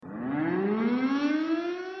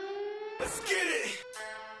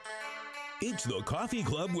It's the Coffee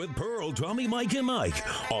Club with Pearl, Tommy, Mike, and Mike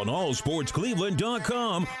on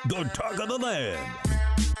allsportscleveland.com, the talk of the land.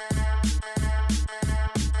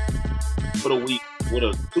 What a week,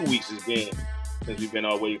 2 weeks it's been since we've been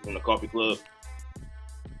all the way from the Coffee Club.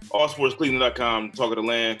 Allsportscleveland.com, talk of the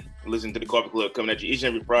land. Listen to the Coffee Club coming at you each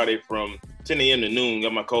and every Friday from 10 a.m. to noon.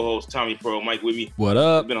 Got my co-host Tommy, Pearl, Mike with me. What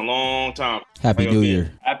up? It's been a long time. Happy New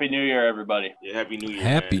Year. Happy New Year, everybody. Yeah, Happy New Year.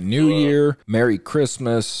 Happy man. New Year. Merry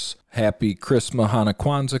Christmas. Happy Christmas, Hana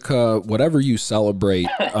Kwanzaa, whatever you celebrate.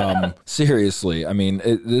 Seriously, I mean,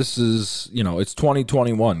 this is, it's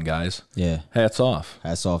 2021, guys. Yeah. Hats off.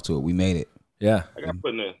 Hats off to it. We made it. Yeah. I got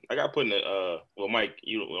put in the well, Mike,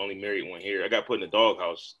 you only married one here. I got put in the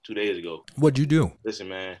doghouse 2 days ago. What'd you do? Listen,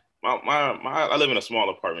 man, I live in a small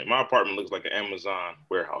apartment. My apartment looks like an Amazon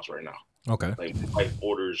warehouse right now. Okay. Like my wife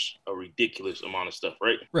orders a ridiculous amount of stuff,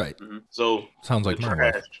 right? Right. Mm-hmm. So sounds like the my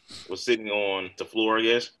trash wife was sitting on the floor, I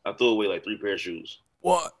guess. I threw away like 3 pair of shoes.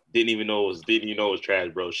 What? Didn't even know it was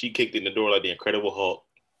trash, bro. She kicked in the door like the Incredible Hulk.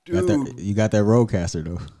 You got that Roadcaster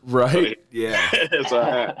though, right? Yeah. So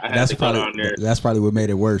I had to go down there. That's probably what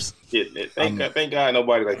made it worse. Thank God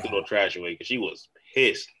nobody threw no trash away because she was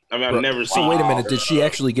pissed. I mean, I've never seen. So wait a minute, did she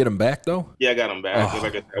actually get him back though? Yeah, I got him back. Oh.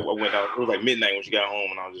 I went out. It was like midnight when she got home,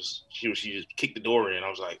 and she just kicked the door in. I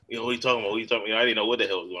was like, what are you talking about? What are you talking about? I didn't know what the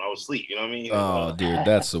hell was going on. I was asleep. You know what I mean? Oh, dude,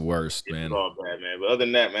 that's the worst, man. It's all bad, man. But other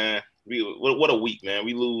than that, man, what a week, man.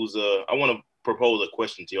 We lose. I want to propose a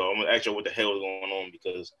question to y'all. I'm gonna ask y'all what the hell is going on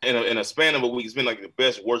because in a span of a week, it's been like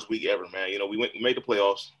the worst week ever, man. We made the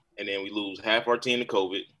playoffs, and then we lose half our team to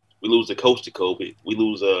COVID. We lose the coach to COVID. We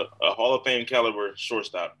lose a Hall of Fame caliber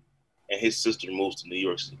shortstop, and his sister moves to New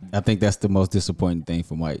York City. I think that's the most disappointing thing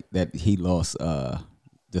for Mike, that he lost the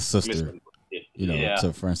sister,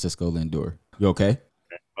 to Francisco Lindor. You okay?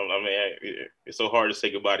 I mean, it's so hard to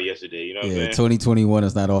say goodbye to yesterday. You know what I'm saying? 2021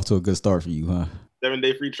 is not off to a good start for you, huh?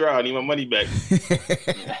 7-day free trial. I need my money back.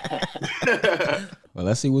 Well,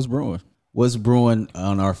 let's see what's brewing. What's brewing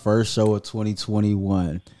on our first show of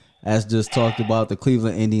 2021? As just talked about, the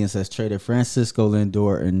Cleveland Indians has traded Francisco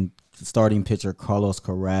Lindor and starting pitcher Carlos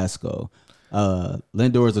Carrasco.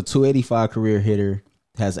 Lindor is a .285 career hitter,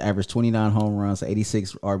 has averaged 29 home runs,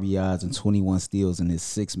 86 RBIs, and 21 steals in his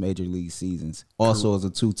 6 major league seasons. Also is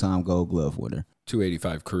a 2-time Gold Glove winner.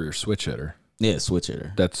 .285 career switch hitter. Yeah, switch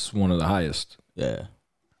hitter. That's one of the highest. Yeah.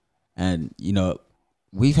 And,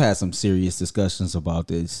 we've had some serious discussions about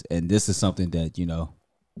this, and this is something that,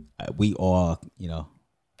 we all,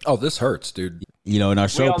 Oh, this hurts, dude. In our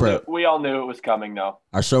show prep. We all knew it was coming, though.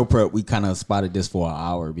 Our show prep, we kind of spotted this for an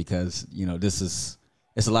hour because, it's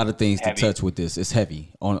a lot of things heavy to touch with this. It's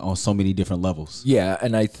heavy on so many different levels. Yeah,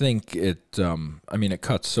 and I think it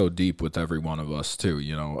cuts so deep with every one of us, too.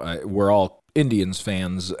 We're all Indians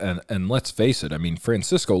fans, and let's face it, I mean,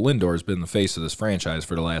 Francisco Lindor has been the face of this franchise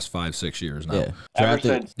for the last 5-6 years now. Yeah. Ever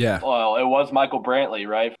since, yeah. Well, it was Michael Brantley,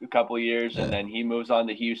 right, for a couple of years, and then he moves on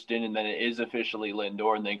to Houston, and then it is officially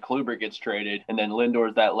Lindor, and then Kluber gets traded, and then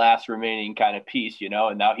Lindor's that last remaining kind of piece, and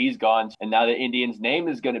now he's gone, and now the Indians' name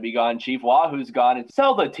is going to be gone. Chief Wahoo's gone, and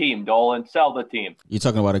sell the team, Dolan, sell the team. You're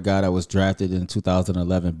talking about a guy that was drafted in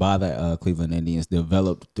 2011 by the Cleveland Indians,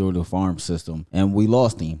 developed through the farm system, and we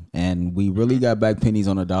lost him, and we really got back pennies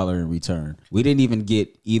on a dollar in return. We didn't even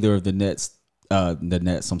get either of the Mets'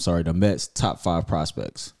 top 5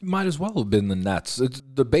 prospects. Might as well have been the Nets.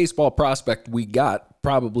 The baseball prospect we got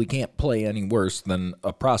probably can't play any worse than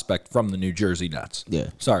a prospect from the New Jersey Nets. Yeah.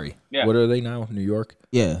 Sorry. Yeah. What are they now? New York?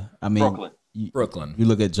 Yeah. I mean, Brooklyn. You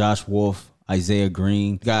look at Josh Wolf, Isaiah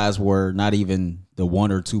Green. Guys were not even the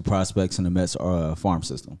 1 or 2 prospects in the Mets farm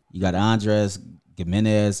system. You got Andres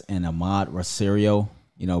Gimenez and Ahmad Rosario,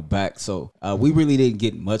 back. So we really didn't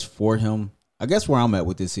get much for him. I guess where I'm at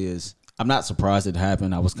with this is I'm not surprised it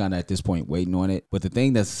happened. I was kind of at this point waiting on it. But the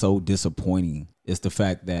thing that's so disappointing is the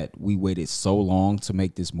fact that we waited so long to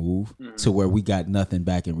make this move to where we got nothing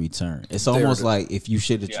back in return. It's almost like if you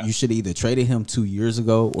should either traded him 2 years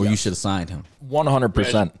ago or you should have signed him.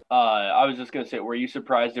 100%. I was just going to say, were you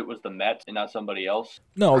surprised it was the Mets and not somebody else?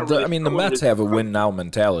 No, the Mets have a win now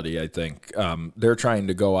mentality, I think. They're trying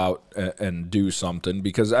to go out and do something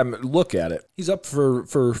because, look at it. He's up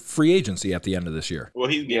for free agency at the end of this year. Well,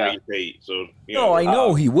 he's getting paid. So, I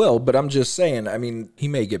know he will, but I'm just saying, he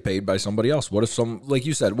may get paid by somebody else. What if some, like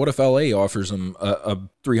you said, what if LA offers him a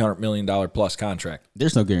 $300 million plus contract?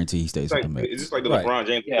 There's no guarantee he stays with the Mets. It's just like the Right. LeBron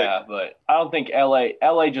James. Yeah, but I don't think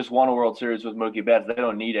LA just won a World Series with Mookie Betts. They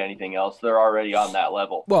don't need anything else. They're already on that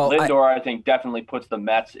level. Well, Lindor, I think, definitely puts the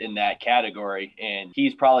Mets in that category, and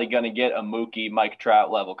he's probably going to get a Mookie, Mike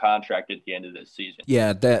Trout level contract at the end of this season.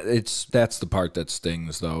 Yeah, that's the part that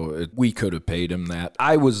stings, though. We could have paid him that.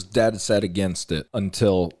 I was dead set against it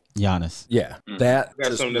until Giannis. Yeah, that I got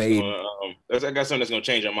just something made. I got something that's gonna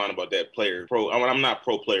change your mind about that player. I'm not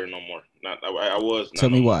pro player no more. I was. Tell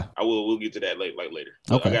me why. I will. We'll get to that later.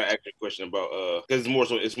 Okay. I got to ask you a question about because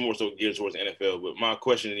it's more so geared towards the NFL. But my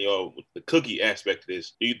question to y'all, with the Cookie aspect of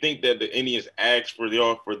this, do you think that the Indians asked for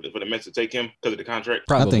the Mets to take him because of the contract?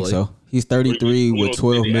 Probably. I think so. He's 33 with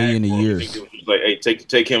 $12 million a year. Like, hey,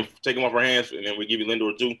 take him off our hands, and then we give you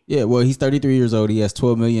Lindor too. Yeah, well, he's 33 years old. He has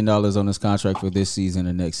 $12 million on his contract for this season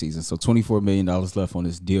and next season. So $24 million left on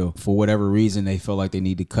this deal. For whatever reason, they feel like they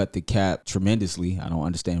need to cut the cap tremendously. I don't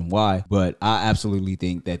understand why, but I absolutely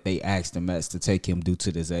think that they asked the Mets to take him due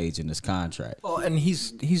to his age and his contract. Well, and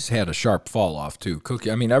he's had a sharp fall off too.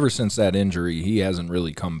 Cookie, I mean, ever since that injury, he hasn't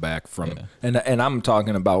really come back from. Yeah. And I'm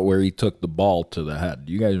talking about where he took the ball to the head.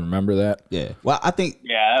 Do you guys remember that? Yeah. Well, I think.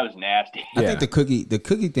 Yeah, that was nasty. I think the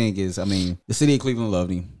cookie thing is, I mean, the city of Cleveland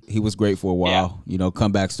loved him. He was great for a while. Yeah. You know,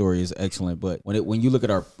 comeback story is excellent. But when you look at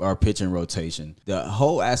our pitching rotation, the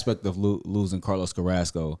whole aspect of losing Carlos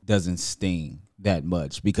Carrasco doesn't sting that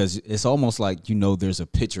much because it's almost like, you know, there's a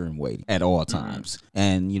pitcher in waiting at all times. Mm-hmm.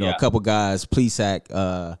 And, you know, a couple guys, Plesac,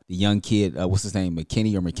 the young kid, what's his name,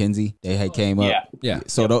 McKinney or McKenzie, they had came up. Yeah.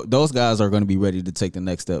 So those guys are going to be ready to take the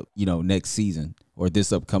next step, you know, next season or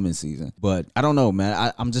this upcoming season. But I don't know,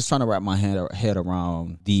 man. I'm just trying to wrap my head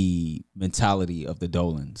around the mentality of the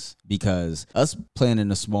Dolans because us playing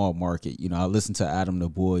in a small market, you know, I listened to Adam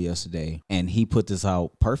Naboy yesterday and he put this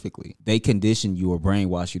out perfectly. They condition you or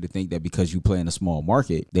brainwash you to think that because you play in a small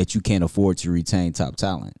market that you can't afford to retain top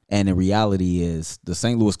talent. And the reality is the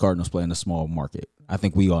St. Louis Cardinals play in a small market. I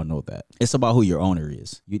think we all know that. It's about who your owner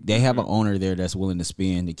is. They have an owner there that's willing to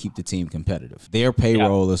spend to keep the team competitive. Their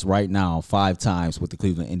payroll is right now 5 times what the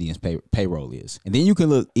Cleveland Indians payroll is. And then you can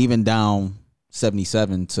look even down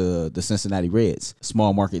 77 to the Cincinnati Reds,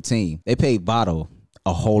 small market team. They paid Votto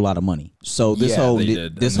a whole lot of money. So this whole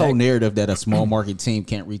narrative that a small market team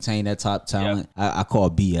can't retain that top talent, I call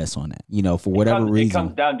BS on that. You know, for whatever reason. It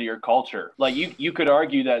comes down to your culture. Like you could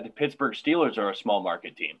argue that the Pittsburgh Steelers are a small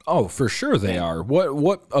market team. Oh, for sure they are.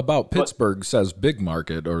 What about Pittsburgh says big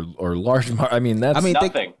market or large market? I mean, that's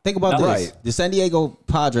nothing. Think about this. Right. The San Diego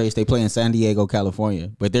Padres, they play in San Diego,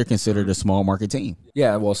 California, but they're considered a small market team.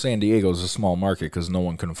 Yeah, well, San Diego's a small market because no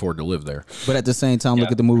one can afford to live there. But at the same time, look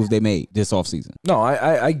at the moves they made this offseason. No,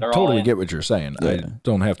 I totally get what you're saying. Yeah. I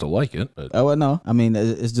don't have to like it. But. Oh, no. I mean,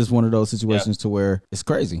 it's just one of those situations to where it's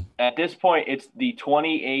crazy. At this point, it's the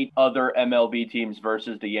 28 other MLB teams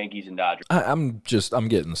versus the Yankees and Dodgers. I'm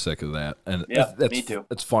getting sick of that. And me too.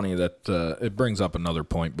 It's funny that it brings up another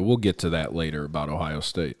point, but we'll get to that later about Ohio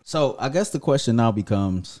State. So I guess the question now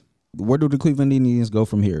becomes, where do the Cleveland Indians go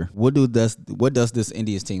from here? What does this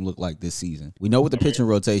Indians team look like this season? We know what the pitching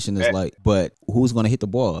rotation is like, but who's going to hit the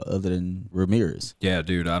ball other than Ramirez? Yeah,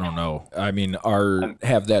 dude, I don't know. I mean,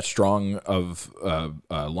 have that strong of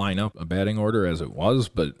lineup, a batting order as it was,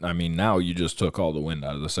 but I mean, now you just took all the wind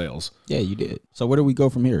out of the sails. Yeah, you did. So where do we go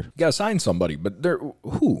from here? You got to sign somebody, but they're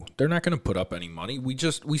not going to put up any money.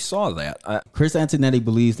 We saw that. Chris Antonetti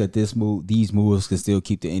believes that these moves can still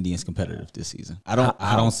keep the Indians competitive this season. I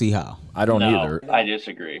don't see how. I don't either. I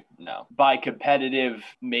disagree. No. By competitive,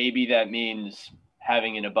 maybe that means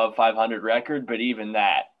having an above 500 record, but even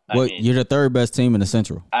that. You're the third best team in the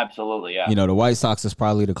Central. Absolutely, yeah. You know, the White Sox is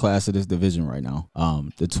probably the class of this division right now.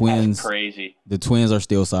 The Twins. That's crazy. The Twins are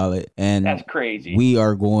still solid. And that's crazy. We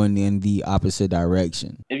are going in the opposite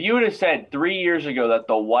direction. If you would have said 3 years ago that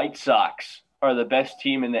the White Sox are the best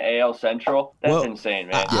team in the AL Central, that's insane,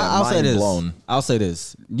 man. I'll say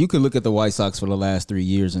this. You can look at the White Sox for the last 3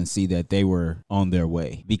 years and see that they were on their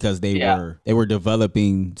way because they were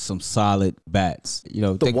developing some solid bats. You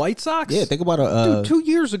know, the White Sox? Yeah, think about it. 2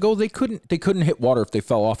 years ago they couldn't hit water if they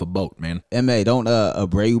fell off a boat, man. Don't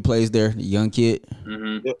Abreu who plays there, the young kid.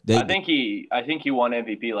 Mm-hmm. I think he won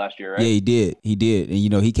MVP last year, right? Yeah, he did. And you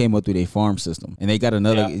know, he came up through their farm system. And they got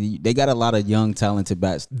they got a lot of young talented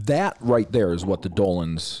bats. That right there is what the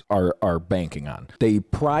Dolans are banking on. They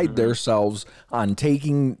pride themselves on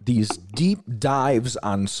taking these deep dives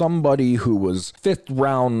on somebody who was 5th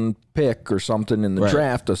round pick or something in the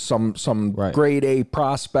draft, or some grade A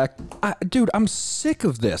prospect. Dude, I'm sick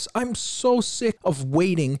of this. I'm so sick of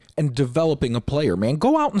waiting and developing a player, man.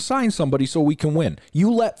 Go out and sign somebody so we can win.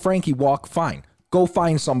 You let Frankie walk, fine. Go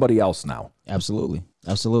find somebody else now. Absolutely.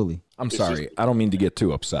 I'm sorry. I don't mean to get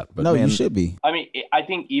too upset, but No, man, you should be. I mean, I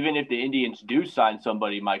think even if the Indians do sign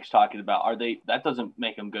somebody Mike's talking about, that doesn't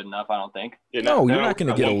make them good enough, I don't think. No, you're not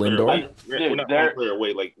going to get a Lindor. We're not one player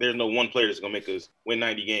away. Like, there's no one player that's going to make us win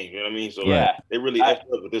 90 games. You know what I mean? So, Yeah. they really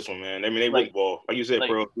effed up with this one, man. I mean, they really ball. Like you said, like-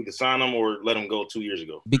 bro, we could sign him or let him go 2 years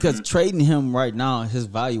ago. Because trading him right now, his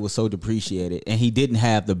value was so depreciated, and he didn't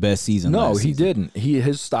have the best season. No, last he season. didn't.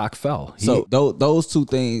 His stock fell. So those two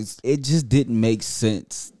things, it just didn't make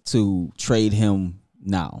sense to trade him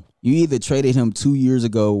now. You either traded him 2 years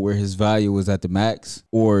ago where his value was at the max,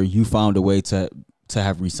 or you found a way to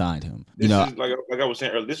have re-signed him. This is like I was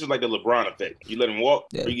saying earlier, this is like the LeBron effect. You let him walk,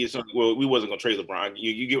 or you get something. Well, we wasn't gonna trade LeBron.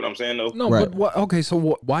 You get what I'm saying, though? No, Right. but what? Okay,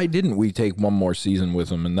 so why didn't we take one more season with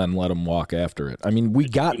him and then let him walk after it? I mean, we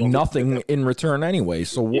got nothing in return anyway.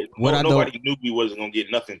 So nobody knew we wasn't gonna get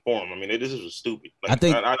nothing for him. I mean, this was stupid. Like, I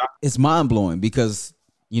think it's mind-blowing because,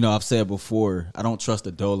 I've said before, I don't trust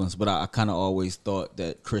the Dolans, but I kind of always thought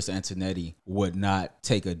that Chris Antonetti would not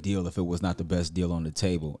take a deal if it was not the best deal on the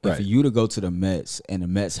table. Right. And for you to go to the Mets, and the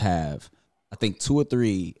Mets have, I think, 2 or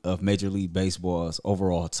 3 of Major League Baseball's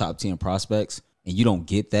overall top 10 prospects, and you don't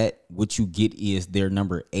get that, what you get is their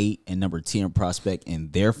number 8 and number 10 prospect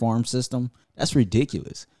in their farm system. That's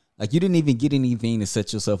ridiculous. Like, you didn't even get anything to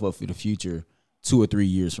set yourself up for the future 2 or 3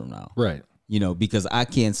 years from now. right. Because I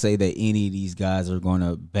can't say that any of these guys are going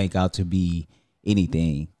to bank out to be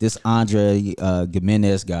anything. This Andre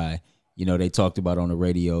Gimenez guy, they talked about on the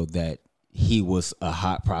radio that he was a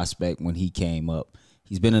hot prospect when he came up.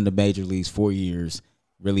 He's been in the major leagues 4 years,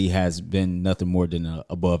 really has been nothing more than an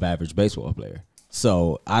above average baseball player.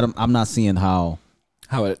 So I'm not seeing how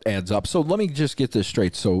it adds up. So let me just get this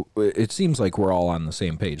straight. So it seems like we're all on the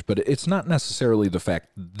same page, but it's not necessarily the fact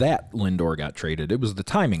that Lindor got traded. It was the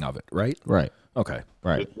timing of it, right? Right. Okay.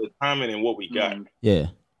 Right. the timing and what we got. Yeah.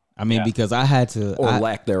 I mean, because I had to, Or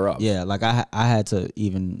lack thereof. Yeah, like I had to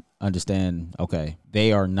even understand, okay,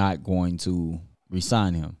 they are not going to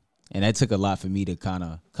re-sign him. And that took a lot for me to kind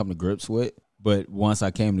of come to grips with. But once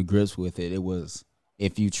I came to grips with it, it was,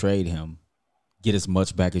 if you trade him, get as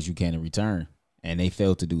much back as you can in return. And they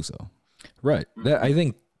failed to do so. Right.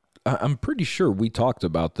 I'm pretty sure we talked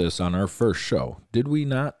about this on our first show. Did we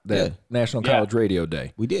not? That National College Radio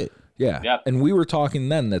Day. We did. Yeah. Yep. And we were talking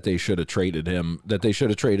then that they should have traded him,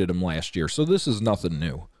 last year. So this is nothing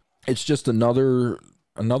new. It's just another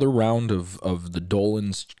round of the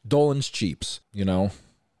Dolan's cheaps,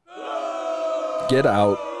 Get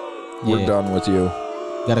out. We're done with you.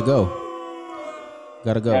 Gotta go.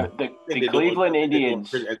 Yeah, the Cleveland Indians.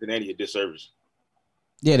 Chris Antonetti a disservice.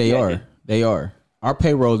 Yeah, they are. They are. Our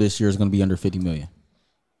payroll this year is going to be under $50 million.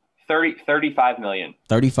 35 million.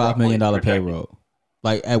 $35 million payroll.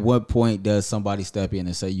 Like, at what point does somebody step in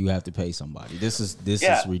and say you have to pay somebody? This is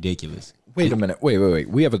ridiculous. Wait a minute. Wait.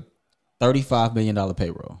 We have a $35 million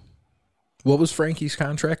payroll. What was Frankie's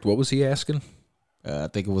contract? What was he asking? I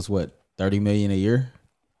think it was $30 million a year.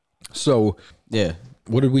 So yeah,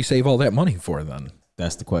 what did we save all that money for then?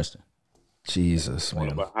 That's the question. Jesus,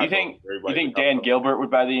 man. You think Dan Gilbert would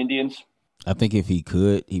buy the Indians? I think if he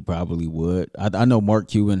could, he probably would. I know Mark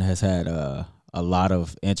Cuban has had a lot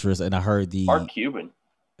of interest, and I heard Mark Cuban.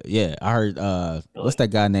 Yeah, I heard what's that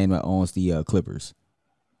guy name that owns the Clippers?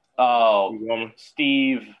 Oh,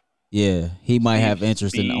 Steve. Yeah, he might have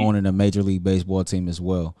interest in owning a Major League Baseball team as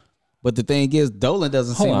well. But the thing is, Dolan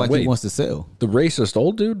doesn't seem like he wants to sell. The racist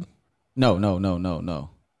old dude? No. No,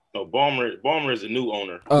 Ballmer is the new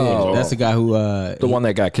owner. Oh, yeah, that's the guy who the one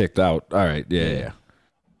that got kicked out. All right, yeah.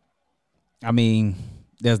 I mean,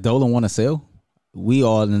 does Dolan want to sell? We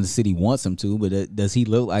all in the city wants him to, but does he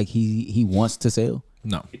look like he wants to sell?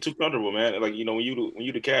 No, he's too comfortable, man. Like, when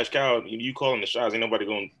you the cash cow, you calling the shots. Ain't nobody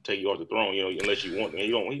gonna take you off the throne, unless you want.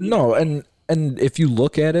 You don't. No, and if you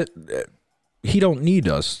look at it, he don't need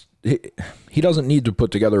us. He doesn't need to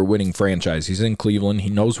put together a winning franchise. He's in Cleveland. He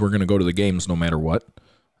knows we're going to go to the games no matter what.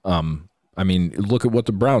 I mean, look at what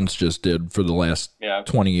the Browns just did for the last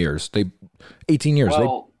 20 years. 18 years. They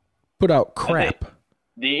put out crap.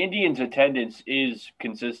 The Indians' attendance is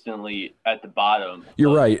consistently at the bottom.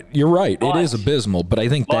 You're right. It is abysmal, but I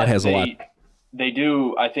think that has a lot. They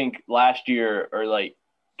do. I think last year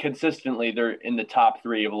consistently they're in the top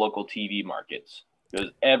 3 of local TV markets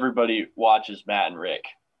because everybody watches Matt and Rick.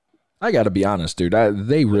 I got to be honest, dude.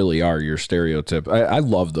 They really are your stereotype. I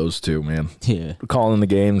love those two, man. Yeah. Calling the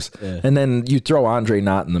games. Yeah. And then you throw Andre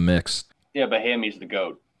Knott in the mix. Yeah, but Hammy's the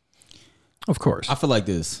GOAT. Of course. I feel like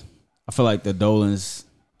this. I feel like the Dolans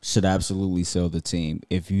should absolutely sell the team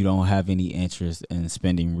if you don't have any interest in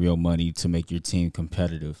spending real money to make your team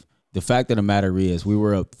competitive. The fact of the matter is we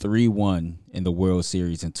were up 3-1 in the World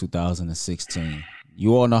Series in 2016.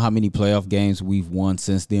 You all know how many playoff games we've won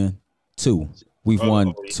since then? 2. We've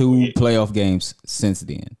won 2 playoff games since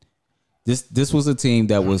then. This was a team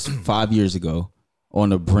that was 5 years ago on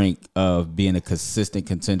the brink of being a consistent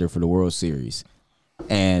contender for the World Series.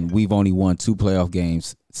 And we've only won 2 playoff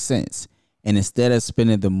games since. And instead of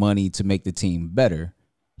spending the money to make the team better,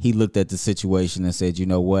 he looked at the situation and said, you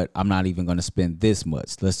know what? I'm not even going to spend this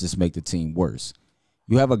much. Let's just make the team worse.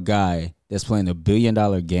 You have a guy that's playing $1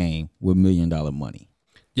 billion game with $1 million money.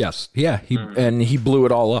 Yes. Yeah. He blew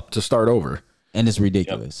it all up to start over. And it's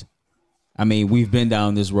ridiculous. Yep. I mean, we've been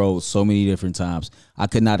down this road so many different times. I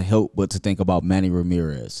could not help but to think about Manny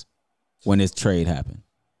Ramirez when this trade happened.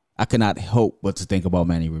 I could not help but to think about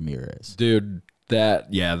Manny Ramirez. Dude, that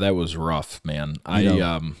was rough, man.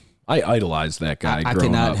 I idolized that guy. I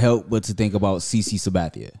cannot help but to think about CC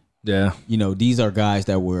Sabathia. Yeah. These are guys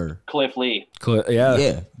that were Cliff Lee.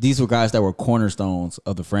 Yeah. These were guys that were cornerstones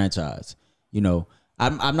of the franchise.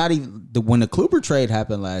 I'm not even when the Kluber trade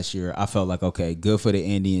happened last year, I felt like, okay, good for the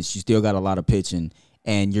Indians. You still got a lot of pitching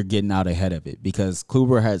and you're getting out ahead of it because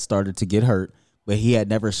Kluber had started to get hurt, but he had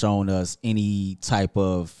never shown us any type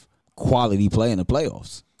of quality play in the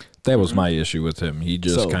playoffs. That was my issue with him. He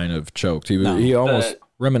just kind of choked. He almost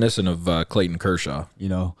reminiscent of Clayton Kershaw.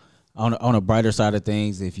 On a brighter side of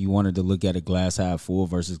things, if you wanted to look at a glass half full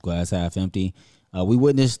versus glass half empty, we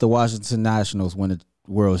witnessed the Washington Nationals win a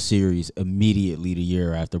World Series immediately the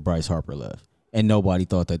year after Bryce Harper left, and nobody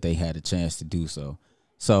thought that they had a chance to do so.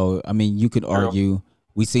 So, I mean, you could argue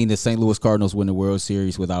we seen the St. Louis Cardinals win the World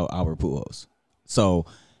Series without Albert Pujols. So,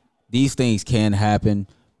 these things can happen,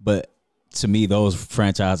 but to me, those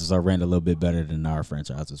franchises are ran a little bit better than our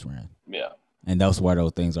franchises ran. Yeah, and that's why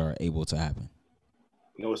those things are able to happen.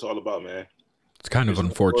 You know what it's all about, man. It's kind of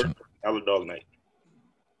unfortunate. Our dog night.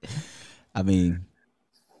 I mean,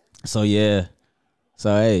 so yeah. So,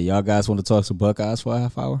 hey, y'all guys want to talk some Buckeyes for a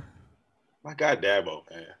half hour? My guy, Dabo,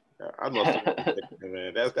 man. I love him,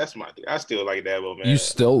 man. That's my thing. I still like Dabo, man. You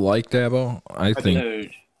still like Dabo? I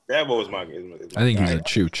think Dabo is my I think he's a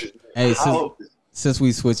chooch. Hey, since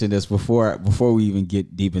we switching this, before we even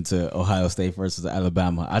get deep into Ohio State versus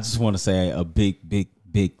Alabama, I just want to say a big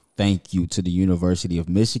thank you to the University of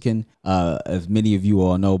Michigan. As many of you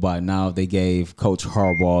all know by now, they gave Coach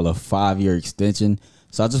Harbaugh a 5-year extension.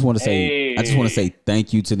 So I just want to say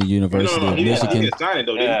thank you to the University of Michigan. He didn't sign it,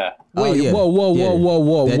 though, did he? Wait,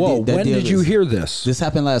 whoa. When did you hear this? This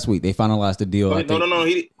happened last week. They finalized the deal. No.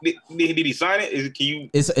 Did he sign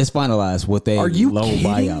it? It's finalized with a low kidding?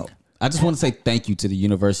 buyout. I just want to say thank you to the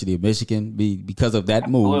University of Michigan. Because of that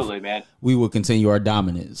move, absolutely, man. We will continue our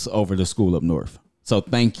dominance over the school up north. So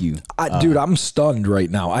thank you. Dude, I'm stunned right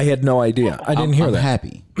now. I had no idea. I didn't hear that. I'm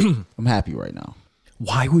happy. I'm happy right now.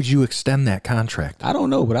 Why would you extend that contract? I don't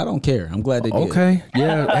know, but I don't care. I'm glad they did. Okay.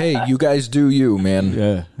 Yeah. Hey, you guys do you,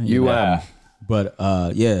 man. Yeah. But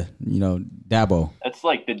Dabo. That's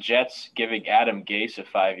like the Jets giving Adam Gase a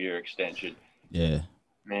 5-year extension. Yeah.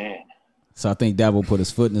 Man. So I think Dabo put his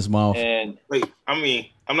foot in his mouth. And wait, I mean,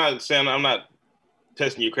 I'm not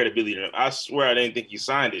testing your credibility. I swear I didn't think he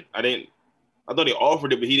signed it. I thought he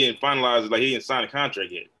offered it, but he didn't finalize it. Like, he didn't sign a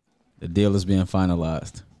contract yet. The deal is being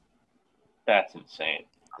finalized. That's insane.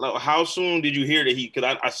 How soon did you hear that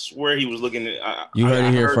because I swear he was looking at. You heard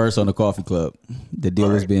it here first on the Coffee Club. The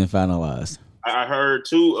deal is being finalized. I heard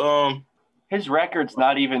too. His record's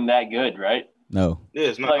not even that good, right? No. Yeah,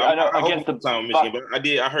 it's not. Like, I know I against the time with Michigan, but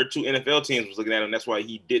I heard 2 NFL teams was looking at him. That's why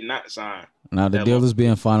he did not sign. Now the deal is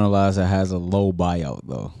being finalized. It has a low buyout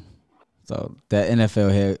though, so that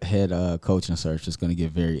NFL head coaching search is going to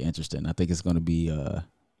get very interesting. I think it's going to be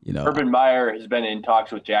Urban Meyer has been in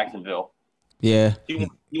talks with Jacksonville. Yeah, he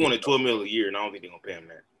wanted $12 million a year, and I don't think they're gonna pay him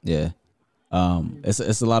that. Yeah,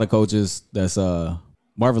 it's a lot of coaches. That's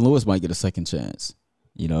Marvin Lewis might get a second chance.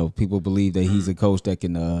 People believe that he's a coach that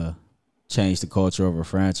can change the culture of a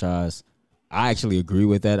franchise. I actually agree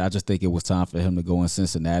with that. I just think it was time for him to go in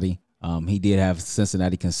Cincinnati. He did have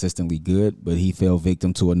Cincinnati consistently good, but he fell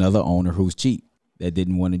victim to another owner who's cheap, that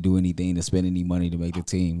didn't want to do anything to spend any money to make the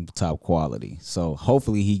team top quality. So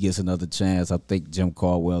hopefully he gets another chance. I think Jim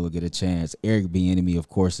Caldwell will get a chance. Eric Bieniemy, of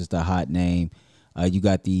course, is the hot name. You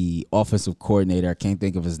got the offensive coordinator. I can't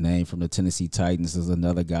think of his name, from the Tennessee Titans, is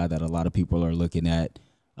another guy that a lot of people are looking at.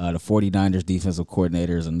 The 49ers defensive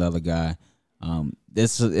coordinator is another guy.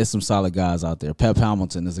 There's some solid guys out there. Pep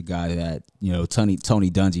Hamilton is a guy that, Tony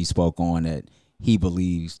Dungy spoke on, that he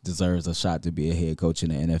believes deserves a shot to be a head coach in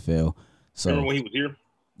the NFL. So, remember when he was here?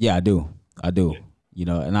 Yeah, I do.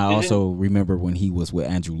 And I also remember when he was with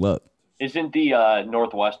Andrew Luck. Isn't the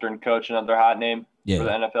Northwestern coach another hot name? for the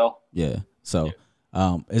NFL. Yeah. So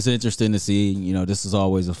it's interesting to see. You know, this is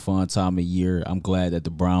always a fun time of year. I'm glad that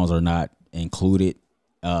the Browns are not included.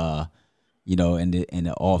 You know, in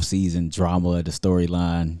the off-season drama of the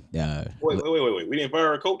storyline. Wait. We didn't fire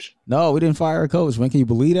our coach? No, we didn't fire our coach. Man, can you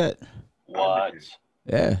believe that? What?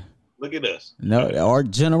 Yeah. Look at us. No, our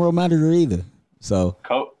general manager either. So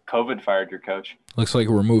COVID fired your coach. Looks like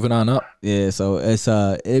we're moving on up. yeah, so it's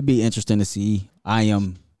it'd be interesting to see. I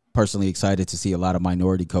am personally excited to see a lot of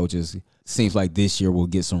minority coaches. Seems like this year we'll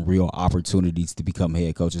get some real opportunities to become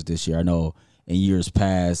head coaches this year. I know in years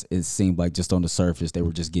past it seemed like just on the surface they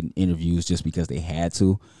were just getting interviews just because they had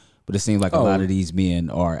to. But it seems like a lot of these men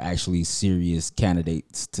are actually serious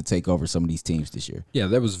candidates to take over some of these teams this year. Yeah,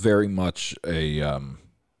 that was very much a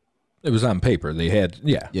it was on paper. They had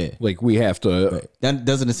like we have to That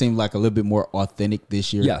doesn't it seem like a little bit more authentic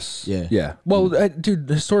this year? Yes. Yeah. Yeah. Well, dude,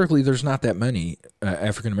 historically there's not that many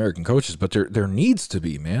African American coaches, but there needs to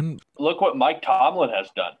be, man. Look what Mike Tomlin has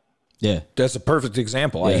done. Yeah. That's a perfect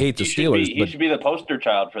example. I hate the Steelers, he should be the poster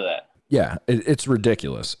child for that. Yeah, it's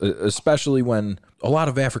ridiculous, especially when a lot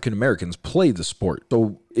of African Americans play the sport.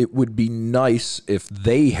 So it would be nice if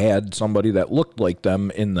they had somebody that looked like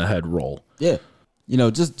them in the head role. Yeah. You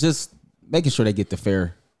know, just making sure they get the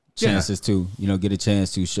fair chances to, you know, get a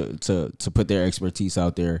chance to to put their expertise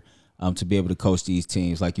out there, to be able to coach these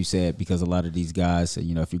teams, like you said, because a lot of these guys,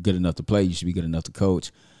 you know, if you're good enough to play, you should be good enough to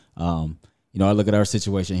coach. You know, I look at our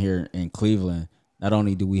situation here in Cleveland. Not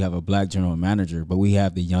only do we have a black general manager, but we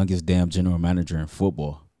have the youngest damn general manager in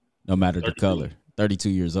football, no matter the color,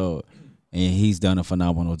 32 years old. And he's done a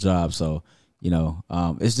phenomenal job. So, you know,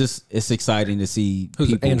 it's exciting to see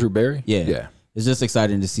people. Andrew Berry? Yeah. It's just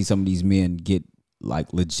exciting to see some of these men get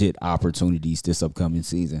like legit opportunities this upcoming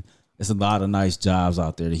season. There's a lot of nice jobs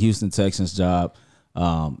out there. The Houston Texans job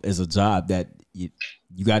is a job that you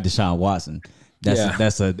got Deshaun Watson.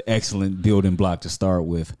 That's an excellent building block to start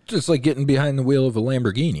with. Just like getting behind the wheel of a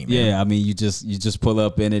Lamborghini, man. Yeah, I mean, you just pull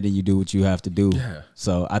up in it and you do what you have to do. Yeah.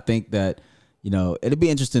 So I think that, you know, it'll be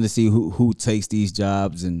interesting to see who takes these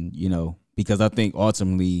jobs, and, you know, because I think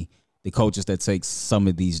ultimately the coaches that take some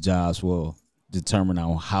of these jobs will determine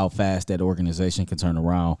on how fast that organization can turn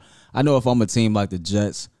around. I know if I'm a team like the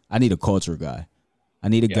Jets, I need a culture guy. I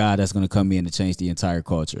need a guy that's going to come in and change the entire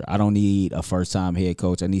culture. I don't need a first-time head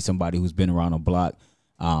coach. I need somebody who's been around the block.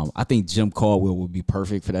 I think Jim Caldwell would be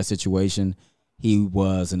perfect for that situation. He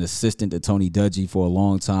was an assistant to Tony Dungy for a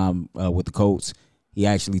long time with the Colts. He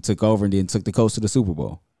actually took over and then took the Colts to the Super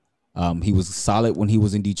Bowl. He was solid when he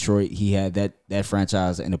was in Detroit. He had that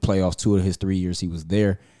franchise in the playoffs 2 of his 3 years he was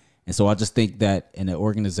there. And so I just think that in an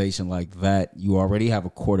organization like that, you already have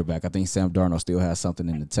a quarterback. I think Sam Darnold still has something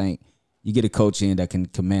in the tank. You get a coach in that can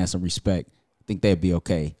command some respect, I think that'd be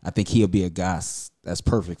okay. I think he'll be a guy that's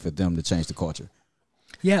perfect for them to change the culture.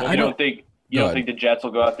 Yeah, well, you don't think the Jets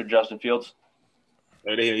will go after Justin Fields?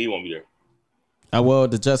 He won't be there. Well,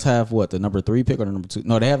 the Jets have what, the number 3 pick or the number 2?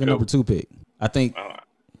 No, they have the number 2 pick. I think.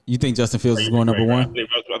 You think Justin Fields is going number 1?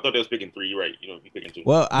 I thought they was picking 3. You're right. You know, you're picking 2.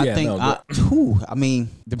 Well, I think 2. I mean,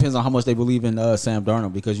 depends on how much they believe in Sam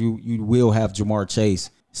Darnold, because you will have Jamar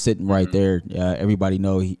Chase sitting right there. Everybody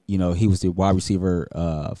know he was the wide receiver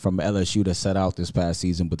from LSU that set out this past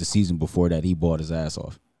season, but the season before that he bought his ass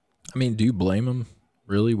off. I mean, do you blame him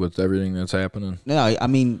really with everything that's happening? No, I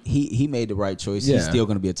mean he made the right choice. He's still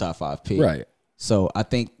going to be a top 5 pick, right? So I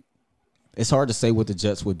think it's hard to say what the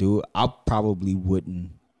Jets would do. I probably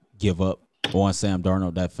wouldn't give up on Sam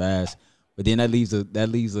Darnold that fast, but then that leaves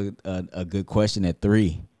a good question at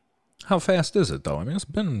 3. How fast is it though? I mean,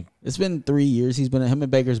 it's been 3 years. Him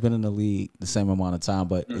and Baker's been in the league the same amount of time,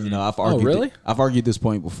 but you know, I've argued this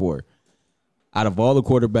point before. Out of all the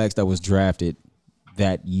quarterbacks that was drafted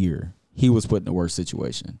that year, he was put in the worst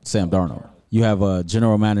situation. Sam Darnold. You have a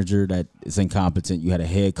general manager that is incompetent. You had a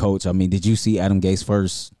head coach. I mean, did you see Adam Gase's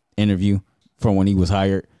first interview from when he was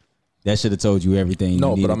hired? That should have told you everything.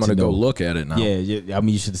 No, but I'm going to go look at it now. Yeah. I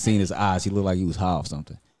mean, you should have seen his eyes. He looked like he was high or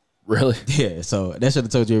something. Really? Yeah, so that should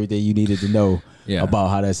have told you everything you needed to know about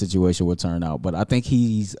how that situation would turn out. But I think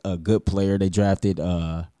he's a good player. They drafted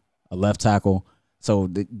a left tackle, so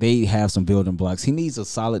they have some building blocks. He needs a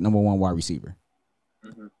solid number 1 wide receiver.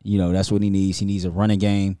 Mm-hmm. You know, that's what he needs. He needs a running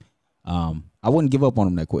game. I wouldn't give up on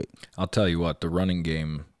him that quick. I'll tell you what, the running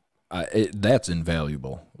game, that's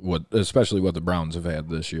invaluable, especially what the Browns have had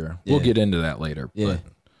this year. Yeah. We'll get into that later. Yeah,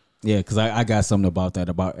 because I got something about that,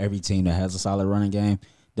 about every team that has a solid running game.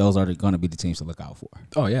 Those are going to be the teams to look out for.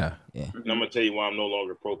 Oh, yeah. And I'm going to tell you why I'm no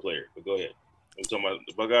longer a pro player, but go ahead. We're talking about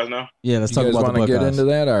the Buckeyes now? Yeah, let's talk about the Buckeyes. You guys want to get into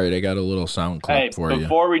that? All right, I got a little sound clip for you.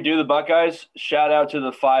 Before we do the Buckeyes, shout out to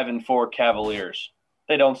the 5-4 Cavaliers.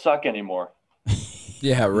 They don't suck anymore.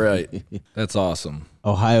 Yeah, right. That's awesome.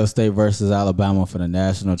 Ohio State versus Alabama for the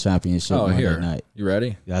national championship Monday night. You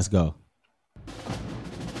ready? Let's go.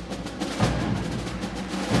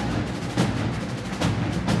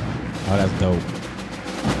 Oh, that's dope.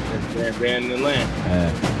 That's Van in the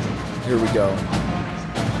land. Here we go.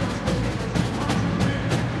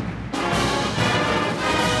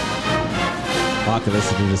 I could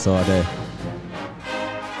listen to this all day.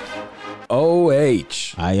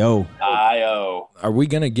 OH. I-O. Are we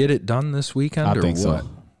going to get it done this weekend I or think what? so.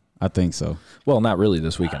 I think so. Well, not really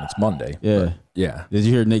this weekend. It's Monday. Yeah. But yeah. Did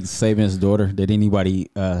you hear Nick Saban's daughter? Did anybody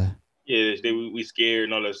Yeah, we scared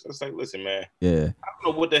and all that. It's like, listen, man. Yeah. I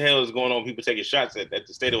don't know what the hell is going on. People taking shots at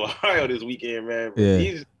the state of Ohio this weekend, man.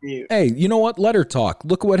 Yeah. Hey, you know what? Let her talk.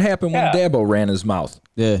 Look what happened when Dabo ran his mouth.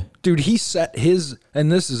 Yeah. Dude, he set his,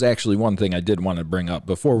 and this is actually one thing I did want to bring up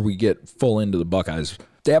before we get full into the Buckeyes.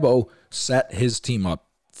 Dabo set his team up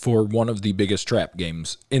for one of the biggest trap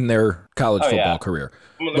games in their college football career.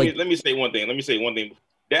 Let me say one thing.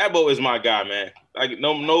 Dabo is my guy, man. Like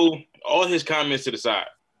no, all his comments to the side.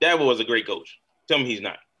 Dabo is a great coach. Tell me he's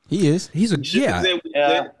not. He is. He's a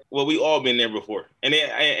Well, we all been there before, and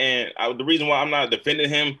the reason why I'm not defending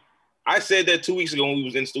him, I said that 2 weeks ago when we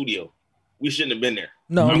was in studio. We shouldn't have been there.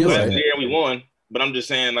 No, I'm glad right. there we won, but I'm just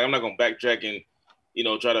saying, like, I'm not gonna backtrack and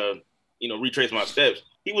try to retrace my steps.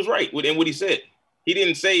 He was right in what he said. He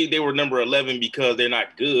didn't say they were number 11 because they're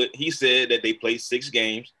not good. He said that they played 6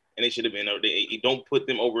 games and they should have been. They don't put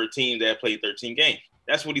them over a team that played 13 games.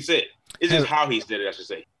 That's what he said. It's just how he said it, I should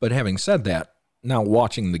say. But having said that, now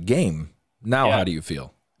watching the game, how do you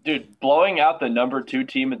feel? Dude, blowing out the number 2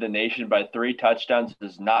 team in the nation by 3 touchdowns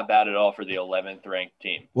is not bad at all for the 11th ranked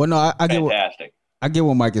team. Well, no, I get fantastic. I get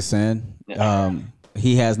what Mike is saying.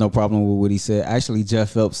 He has no problem with what he said. Actually,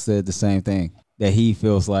 Jeff Phelps said the same thing, that he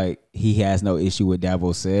feels like he has no issue with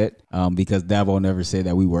Dabo said, because Dabo never said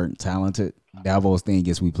that we weren't talented. Dabo's thing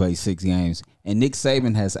is we played 6 games. And Nick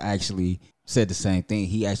Saban has actually said the same thing.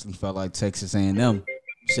 He actually felt like Texas A&M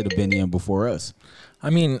should have been in before us. I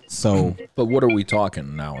mean, so, but what are we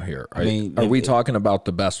talking now here? Are we talking about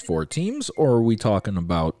the best 4 teams, or are we talking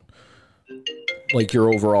about like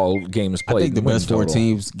your overall games played? I think the best 4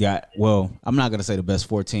 teams got, well, I'm not going to say the best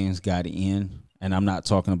 4 teams got in, and I'm not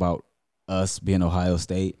talking about us being Ohio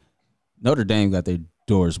State. Notre Dame got their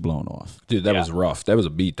doors blown off. Dude, that was rough. That was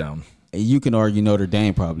a beatdown. You can argue Notre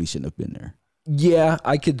Dame probably shouldn't have been there. Yeah,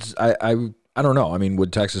 I could. I don't know. I mean,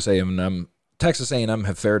 would Texas A&M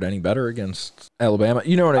have fared any better against Alabama?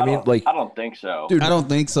 You know what I mean? Like, I don't think so. Dude, I don't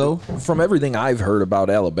think so. From everything I've heard about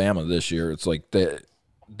Alabama this year, it's like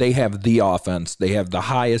they have the offense. They have the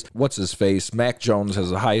highest. What's his face? Mac Jones has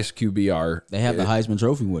the highest QBR. They have the Heisman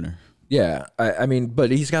Trophy winner. Yeah, I mean,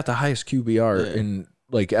 but he's got the highest QBR in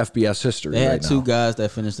like FBS history. They had 2 guys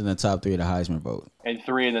that finished in the top 3 of the Heisman vote, and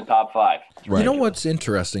 3 in the top 5. Right. You know what's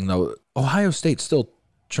interesting though? Ohio State still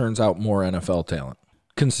churns out more NFL talent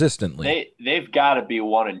consistently. They've got to be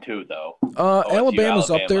 1 and 2 though.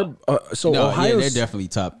 Alabama's up there. They're definitely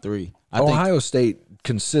top 3. Ohio State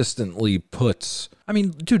consistently puts. I mean,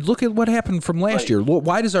 dude, look at what happened from last year.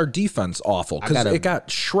 Why does our defense awful? Because it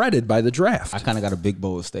got shredded by the draft. I kind of got a big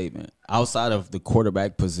bold statement. Outside of the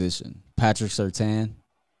quarterback position, Patrick Surtain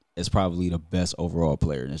is probably the best overall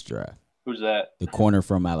player in this draft. Who's that? The corner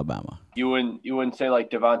from Alabama. You wouldn't say like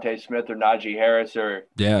Devontae Smith or Najee Harris or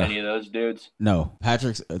any of those dudes? No.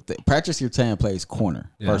 Patrick Surtain plays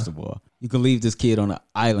corner, first of all. You can leave this kid on an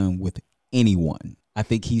island with anyone. I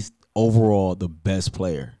think he's overall the best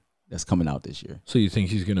player that's coming out this year. So you think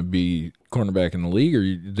he's going to be cornerback in the league, or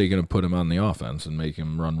are they going to put him on the offense and make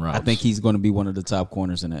him run routes? I think he's going to be one of the top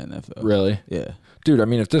corners in the NFL. Really? Yeah. Dude, I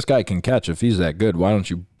mean, if this guy can catch, if he's that good, why don't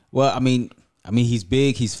you? Well, I mean, he's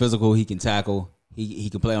big, he's physical, he can tackle, he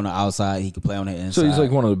can play on the outside, he can play on the inside. So he's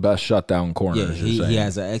like one of the best shutdown corners. Yeah, he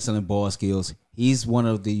has excellent ball skills. He's one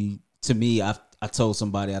of the, to me, I told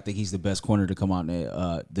somebody I think he's the best corner to come out in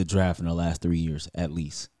the draft in the last 3 years, at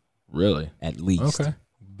least. Really? At least. Okay.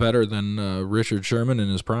 Better than Richard Sherman in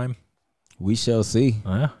his prime? We shall see.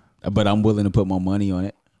 Oh, yeah. But I'm willing to put my money on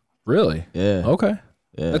it. Really? Yeah. Okay.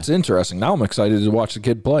 Yeah. That's interesting. Now I'm excited to watch the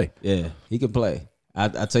kid play. Yeah, he can play. I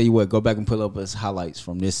tell you what, go back and pull up his highlights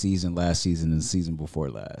from this season, last season, and the season before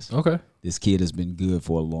last. Okay. This kid has been good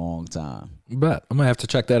for a long time. You bet. I'm going to have to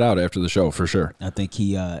check that out after the show for sure. I think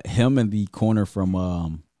him and the corner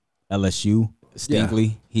from LSU,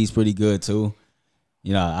 Stingley, he's pretty good too.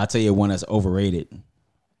 You know, I'll tell you one that's overrated.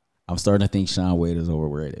 I'm starting to think Shaun Wade is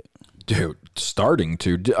overrated. Dude, starting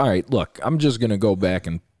to. All right, look, I'm just going to go back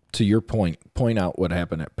and, to your point out what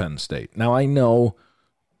happened at Penn State. Now, I know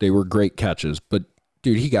they were great catches, but,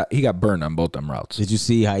 dude, he got burned on both them routes. Did you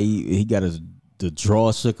see how he got his the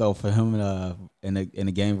draw shook out for him in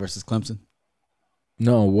the game versus Clemson?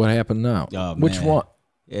 No, what happened now? Oh, Which man. one?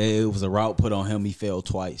 It was a route put on him. He failed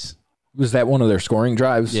twice. Was that one of their scoring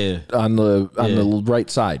drives? Yeah. On the right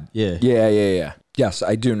side. Yeah. Yeah. Yes,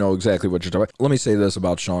 I do know exactly what you're talking about. Let me say this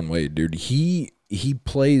about Shaun Wade, dude. He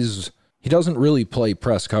plays. He doesn't really play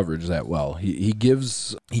press coverage that well. He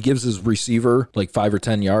gives his receiver like 5 or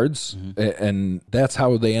 10 yards, and that's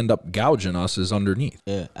how they end up gouging us is underneath.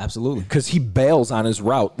 Yeah, absolutely. Because he bails on his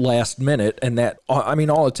route last minute, and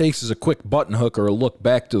all it takes is a quick button hook or a look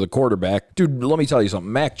back to the quarterback. Dude, let me tell you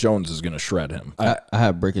something. Mac Jones is going to shred him. I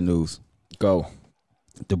have breaking news. Go.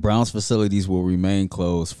 The Browns facilities will remain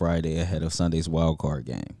closed Friday ahead of Sunday's wild card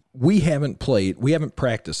game. We haven't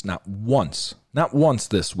practiced not once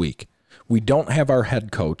this week. We don't have our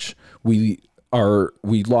head coach. We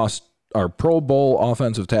lost our Pro Bowl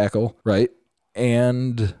offensive tackle, right?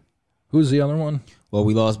 And who's the other one? Well,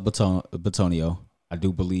 we lost Batonio. I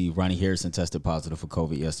do believe Ronnie Harrison tested positive for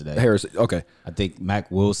COVID yesterday. Harrison, okay. I think Mac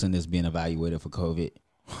Wilson is being evaluated for COVID.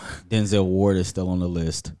 Denzel Ward is still on the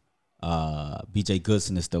list. B.J.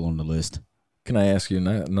 Goodson is still on the list. Can I ask you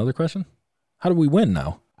another question? How do we win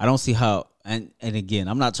now? I don't see how, and again,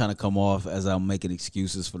 I'm not trying to come off as I'm making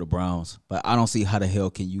excuses for the Browns, but I don't see how the hell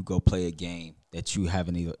can you go play a game that you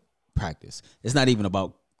haven't even practiced. It's not even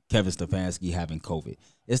about Kevin Stefanski having COVID.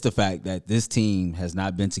 It's the fact that this team has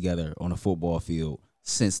not been together on a football field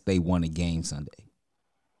since they won a game Sunday.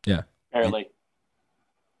 Yeah. Apparently.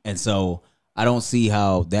 And so I don't see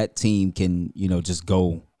how that team can, just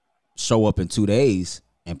go show up in 2 days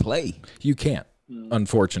and play. You can't,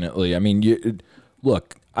 unfortunately. I mean,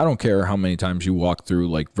 look, I don't care how many times you walk through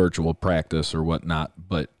like virtual practice or whatnot,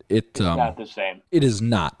 but it's not the same. It is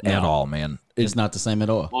not at all, man. It's not the same at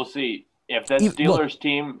all. We'll see. If that Steelers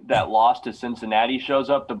team that lost to Cincinnati shows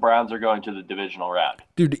up, the Browns are going to the divisional round.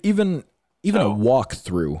 Dude, even a walk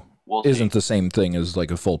through isn't the same thing as like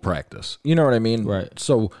a full practice. You know what I mean? Right.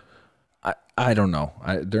 So I don't know.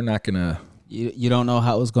 They're not gonna. You don't know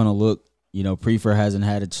how it's gonna look. Prefer hasn't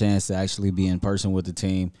had a chance to actually be in person with the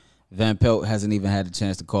team. Van Pelt hasn't even had a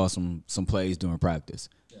chance to call some plays during practice.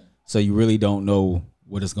 Yeah. So you really don't know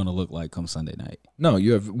what it's gonna look like come Sunday night. No,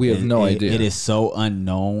 we have no idea. It is so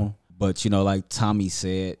unknown. But, like Tommy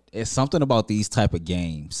said, it's something about these type of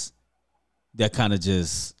games that kind of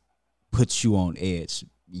just puts you on edge,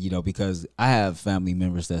 because I have family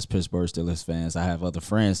members that's Pittsburgh Steelers fans. I have other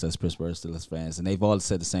friends that's Pittsburgh Steelers fans, and they've all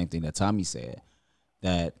said the same thing that Tommy said,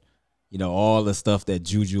 that, all the stuff that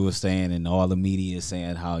Juju is saying and all the media is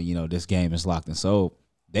saying how, this game is locked and sold.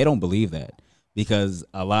 They don't believe that because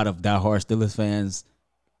a lot of diehard Steelers fans,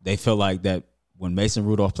 they feel like that when Mason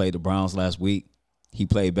Rudolph played the Browns last week, he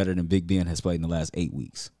played better than Big Ben has played in the last 8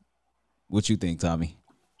 weeks. What you think, Tommy?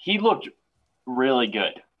 He looked really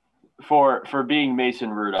good for being Mason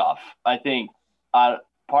Rudolph. I think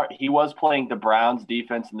he was playing the Browns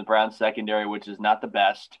defense and the Browns secondary, which is not the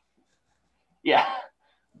best. Yeah,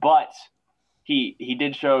 but he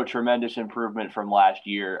did show tremendous improvement from last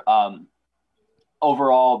year.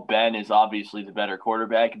 Overall, Ben is obviously the better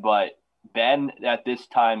quarterback, but Ben at this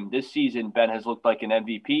time this season, Ben has looked like an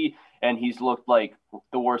MVP. And he's looked like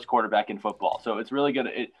the worst quarterback in football. So it's really good.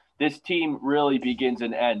 This team really begins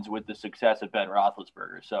and ends with the success of Ben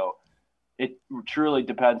Roethlisberger. So it truly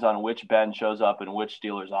depends on which Ben shows up and which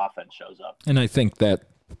Steelers offense shows up. And I think that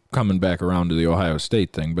coming back around to the Ohio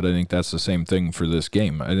State thing, but I think that's the same thing for this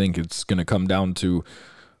game. I think it's going to come down to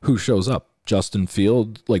who shows up. Justin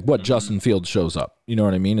Field, like what Justin Field shows up. You know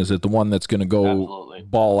what I mean? Is it the one that's going to go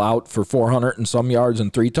ball out for 400 and some yards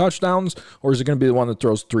and 3 touchdowns, or is it going to be the one that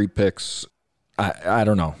throws 3 picks? I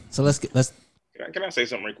don't know. So let's. Can I say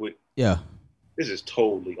something real quick? Yeah. This is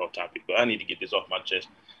totally off topic, but I need to get this off my chest.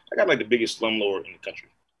 I got like the biggest slumlord in the country.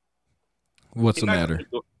 What's the matter?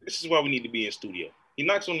 This is why we need to be in studio. He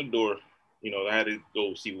knocks on the door. I had to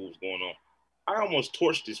go see what was going on. I almost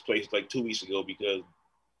torched this place like 2 weeks ago because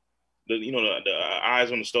the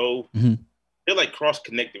eyes on the stove, they're like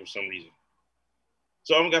cross-connected for some reason.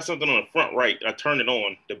 So I've got something on the front right. I turn it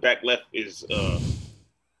on. The back left is, you know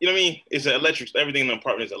what I mean? It's electric. Everything in the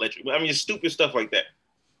apartment is electric. But I mean, it's stupid stuff like that.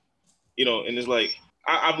 And it's like,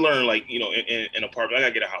 I've learned like, in an apartment, I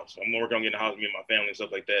got to get a house. I'm working on getting a house, me and my family and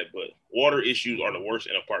stuff like that. But water issues are the worst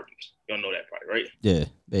in apartments. Y'all know that part, right? Yeah,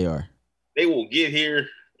 they are. They will get here.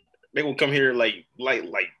 They will come here like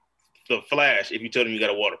the Flash if you tell them you got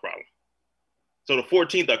a water problem. So the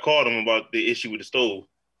 14th, I called them about the issue with the stove.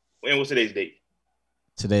 And what's today's date?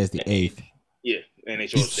 Today is the 8th. Yeah, and they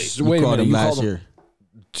showed us date. Wait a minute, you last called year.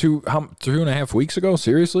 2.5 weeks ago?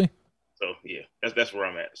 Seriously? So yeah, that's where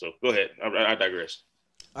I'm at. So go ahead. I digress.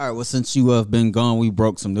 All right, well, since you have been gone, we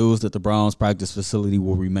broke some news that the Browns practice facility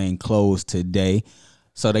will remain closed today.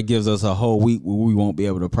 So that gives us a whole week where we won't be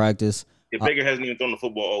able to practice. Yeah, Baker hasn't even thrown the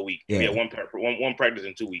football all week. Yeah. We had one practice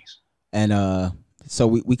in 2 weeks. And so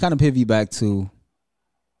we kind of pivot back to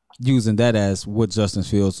using that as what Justin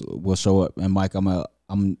Fields will show up. And Mike, I'm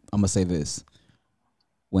gonna say this: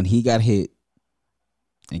 when he got hit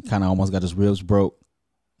and kind of almost got his ribs broke,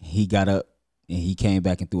 he got up and he came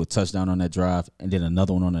back and threw a touchdown on that drive, and then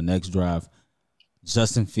another one on the next drive.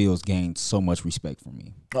 Justin Fields gained so much respect from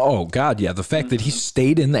me. Oh God, yeah. The fact that he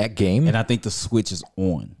stayed in that game, And I think the switch is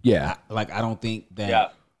on. yeah. I don't think that. Yeah.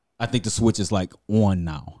 I think the switch is like on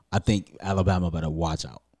now. I think Alabama better watch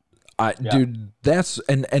out. Dude, that's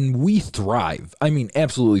and we thrive. I mean,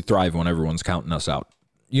 absolutely thrive when everyone's counting us out.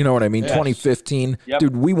 You know what I mean? 2015, Yep.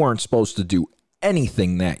 dude, we weren't supposed to do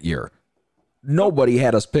anything that year. Nobody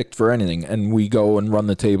had us picked for anything, and we go and run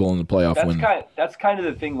the table in the playoff win. That's kind of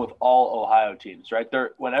the thing with all Ohio teams, right?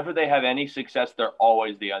 Whenever they have any success, they're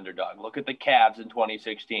always the underdog. Look at the Cavs in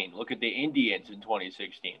 2016. Look at the Indians in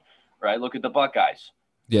 2016, right? Look at the Buckeyes.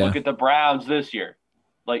 Yeah. Look at the Browns this year.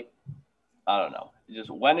 Like, I don't know.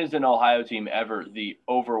 Just when is an Ohio team ever the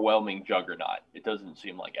overwhelming juggernaut? It doesn't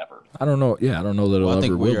seem like ever. I don't know. Yeah, I don't know that it'll I ever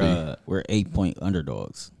think will be. we're 8-point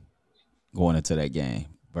underdogs going into that game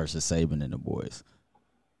versus Saban and the boys.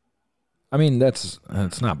 I mean, that's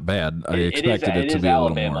not bad. I It is- expected it it to is be a little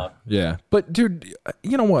Alabama. more. Yeah. But, dude,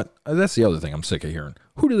 you know what? That's the other thing I'm sick of hearing.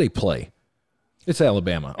 Who do they play? It's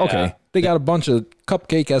Alabama. Okay. Yeah. They got a bunch of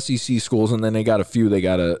cupcake SEC schools, and then they got a few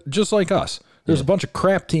just like us. There's a bunch of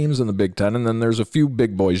crap teams in the Big Ten, and then there's a few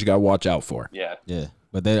big boys you got to watch out for. Yeah. Yeah.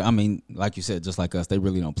 But they, I mean, like you said, just like us, they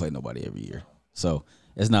really don't play nobody every year. So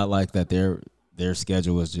it's not like that their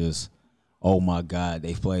schedule is just, oh my God,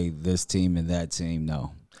 they play this team and that team.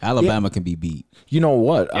 No. Alabama can be beat. You know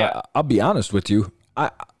what? Yeah. I'll be honest with you. I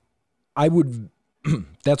would.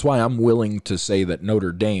 That's why I'm willing to say that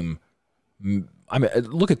Notre Dame. I mean,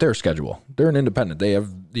 look at their schedule. They're an independent. They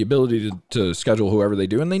have the ability to schedule whoever they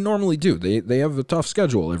do, and they normally do. They have a tough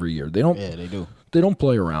schedule every year. They don't. Yeah, they do. They don't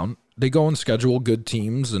play around. They go and schedule good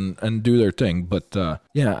teams and do their thing. But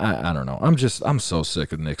yeah, I don't know. I'm so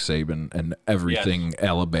sick of Nick Saban and everything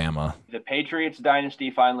Alabama. The Patriots dynasty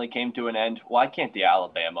finally came to an end. Why can't the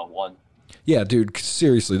Alabama one? Yeah, dude,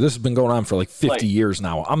 seriously, this has been going on for like 50 years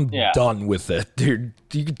now. I'm done with it, dude.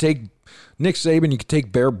 You could take Nick Saban, you could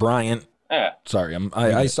take Bear Bryant. Yeah. Sorry,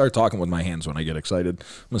 I start talking with my hands when I get excited.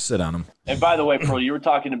 I'm going to sit on them. And by the way, Pearl, you were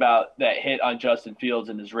talking about that hit on Justin Fields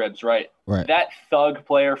and his ribs, right? Right. That thug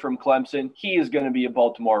player from Clemson, he is going to be a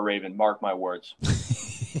Baltimore Raven. Mark my words.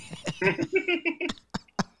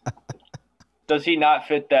 Does he not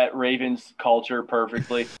fit that Ravens culture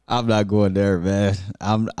perfectly? I'm not going there, man.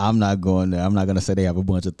 I'm not going there. I'm not going to say they have a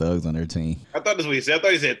bunch of thugs on their team. I thought that's what he said. I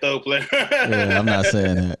thought he said thug player. Yeah, I'm not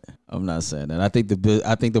saying that. I'm not saying that. I think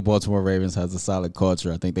the Baltimore Ravens has a solid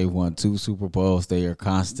culture. I think they've won 2 Super Bowls. They are a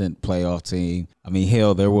constant playoff team. I mean,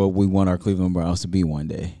 hell, they're what we want our Cleveland Browns to be one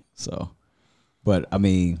day. So, but I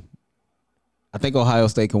mean, I think Ohio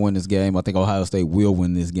State can win this game. I think Ohio State will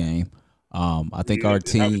win this game. I think our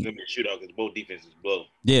team. It's gonna be a shootout because both defenses blow.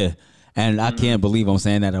 Yeah. And I can't believe I'm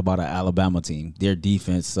saying that about an Alabama team. Their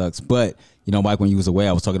defense sucks. But, you know, Mike, when you was away,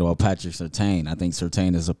 I was talking about Patrick Surtain. I think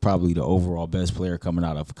Surtain is probably the overall best player coming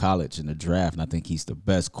out of college in the draft. And I think he's the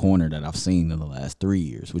best corner that I've seen in the last 3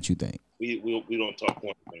 years. What you think? We don't talk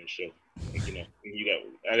corner on the show. Like, you know,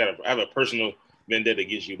 I have a personal vendetta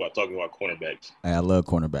against you about talking about cornerbacks. I love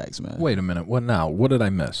cornerbacks, man. Wait a minute. What now? What did I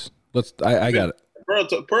miss? I got it.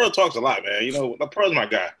 Pearl talks a lot, man. You know, Pearl's my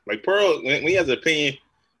guy. Like Pearl, when he has an opinion,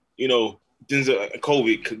 you know,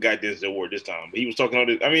 COVID got Denzel Ward this time. But he was talking all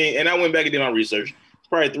this. I mean, and I went back and did my research. There's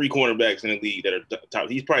probably 3 cornerbacks in the league that are top.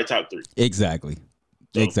 He's probably top 3. Exactly.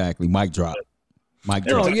 So, Mic drop. Mic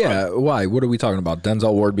Oh, drop. yeah. Why? What are we talking about?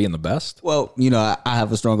 Denzel Ward being the best? Well, you know, I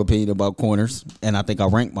have a strong opinion about corners, and I think I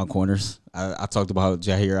rank my corners. I talked about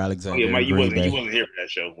Jair Alexander. yeah, Mike, in you Green wasn't Bay. here for that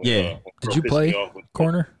show. When, Yeah. when Did Pearl you pissed play me off with-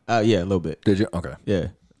 corner? Yeah, a little bit. Did you? Okay. Yeah.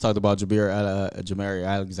 Talked about Jamari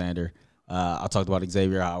Alexander. I talked about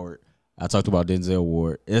Xavier Howard. I talked about Denzel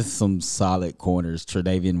Ward. It's some solid corners.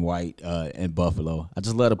 Tre'Davious White in Buffalo. I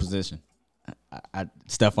just love the position.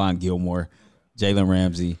 Stephon Gilmore, Jalen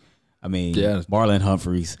Ramsey. I mean, Yeah. Marlon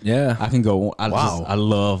Humphreys. Yeah. I can go. Wow. I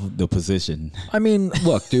love the position. I mean,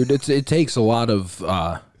 look, dude, it takes a lot of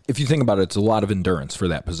if you think about it, it's a lot of endurance for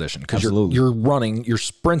that position because Absolutely. you're running, you're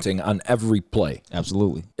sprinting on every play.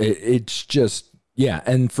 Absolutely. It's just Yeah,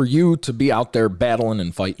 and for you to be out there battling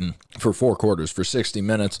and fighting for 4 quarters, for 60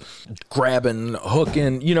 minutes, grabbing,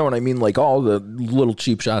 hooking, you know what I mean? Like all the little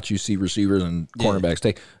cheap shots you see receivers and cornerbacks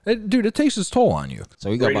take. Dude, it takes its toll on you. So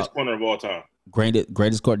we got Greatest corner of all time.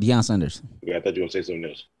 greatest corner, Deion Sanders. Yeah, I thought you were going to say something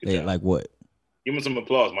else. Good Yeah, job. like what? Give him some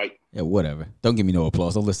applause, Mike. Yeah, whatever. Don't give me no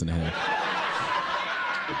applause. Don't listen to him.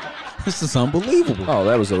 This is unbelievable. Oh,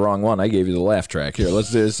 that was the wrong one. I gave you the laugh track. Here, let's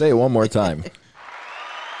say it one more time.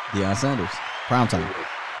 Deion Sanders. Prime time.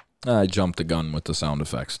 I jumped the gun with the sound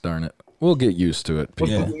effects. Darn it. We'll get used to it,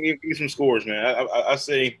 people. Yeah. Give me some scores, man. I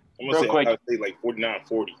say I'm Real quick. I'd say like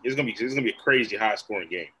 49-40. It's gonna be a crazy high scoring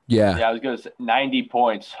game. Yeah. Yeah, I was gonna say 90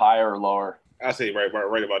 points, higher or lower. I say right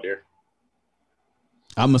about there.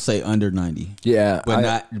 I'm gonna say under 90, Yeah.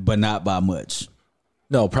 but not by much.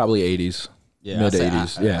 No, probably 80s. Yeah, Mid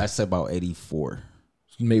 80s. Yeah. I say about 84.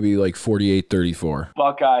 Maybe like 48-34.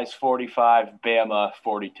 Buckeyes 45, Bama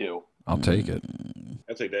 42. I'll take it.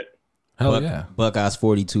 I'll take that. Hell yeah. Buckeyes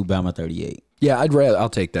 42, Bama 38. Yeah, I'll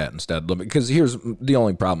take that instead. Because here's the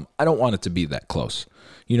only problem. I don't want it to be that close.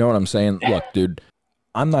 You know what I'm saying? Look, dude,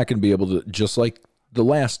 I'm not going to be able to, just like the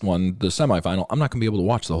last one, the semifinal, I'm not going to be able to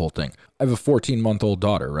watch the whole thing. I have a 14-month-old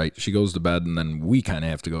daughter, right? She goes to bed, and then we kind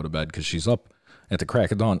of have to go to bed because she's up at the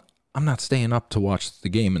crack of dawn. I'm not staying up to watch the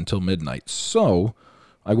game until midnight. So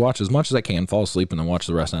I watch as much as I can, fall asleep, and then watch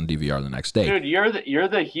the rest on DVR the next day. Dude, you're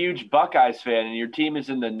the huge Buckeyes fan, and your team is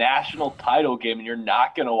in the national title game, and you're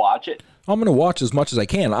not gonna watch it. I'm going to watch as much as I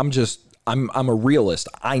can. I'm a realist.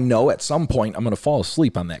 I know at some point I'm going to fall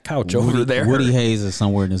asleep on that couch over there. Woody Hayes is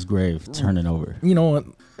somewhere in his grave turning over. You know what?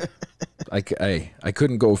 I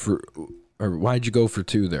couldn't go for, or why'd you go for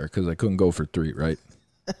 2 there? Because I couldn't go for 3, right?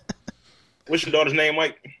 What's your daughter's name,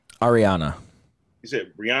 Mike? Ariana. You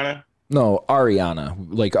said Brianna? No, Ariana.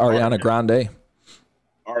 Like Ariana Grande.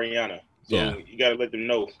 Ariana. So Yeah. you got to let them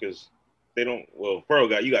know because they don't. Well,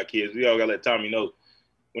 Pearl you got kids. We all got to let Tommy know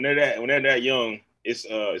when they're that young. It's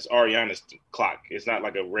Ariana's clock. It's not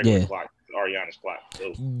like a regular clock. It's Ariana's clock.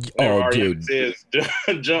 So Oh, Ariana dude. says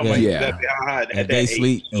jump like Yeah. exactly how high at If that they age.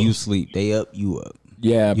 sleep, So you sleep. They up, you up.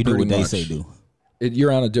 Yeah, You do pretty what they much. say do.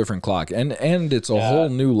 You're on a different clock, and it's a whole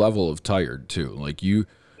new level of tired too. Like you,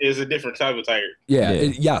 it's a different type of tired. yeah,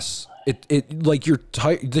 Yeah. yes. It like you're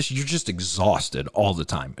tired. You're just exhausted all the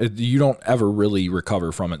time. You don't ever really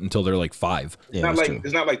recover from it until they're like 5. Yeah, that's true.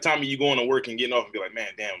 It's not like Tommy, you going to work and getting off and be like, man,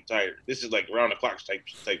 damn, I'm tired. This is like round the clock type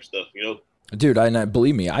stuff, you know? Dude,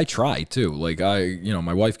 believe me, I try too. Like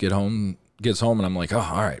my wife gets home and I'm like, oh,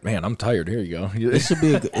 all right, man, I'm tired. Here you go. It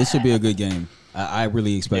should be a good game. I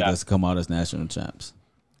really expect us to come out as national champs.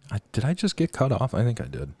 Did I just get cut off? I think I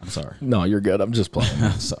did. I'm sorry. No, you're good. I'm just playing.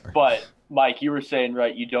 I'm sorry. But Mike, you were saying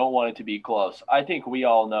right, you don't want it to be close. I think we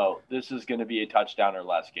all know this is going to be a touchdown or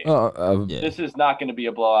less game. Yeah. This is not going to be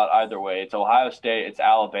a blowout either way. It's Ohio State. It's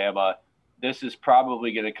Alabama. This is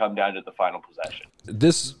probably going to come down to the final possession.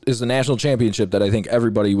 This is the national championship that I think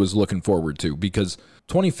everybody was looking forward to because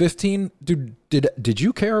 2015, dude, did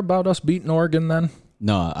you care about us beating Oregon then?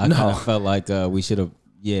 No, I kind of felt like we should have.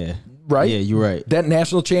 Yeah. Right? Yeah, you're right. That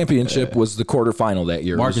national championship was the quarterfinal that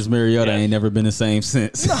year. Marcus Mariota ain't never been the same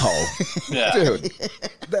since. No, Yeah. dude,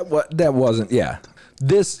 that wasn't. Yeah,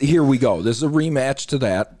 here we go. This is a rematch to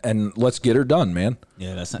that, and let's get her done, man.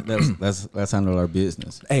 Yeah, that's handle our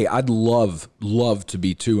business. Hey, I'd love to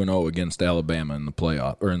be 2-0 against Alabama in the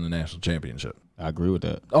playoff or in the national championship. I agree with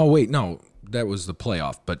that. Oh wait, no, that was the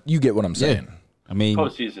playoff. But you get what I'm saying. I mean,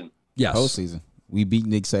 Postseason. Yes. postseason. We beat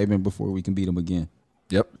Nick Saban before we can beat him again.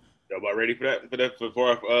 Yep. Y'all about ready for that?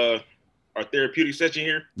 For our therapeutic session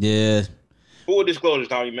here? Yeah. Full disclosure,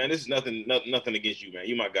 Tommy, man, this is nothing against you, man.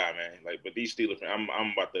 You my guy, man. Like, but these Steelers, man,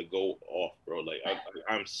 I'm about to go off, bro. Like,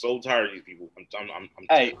 I'm so tired of these people. I'm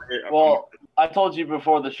Hey, tired. well, I told you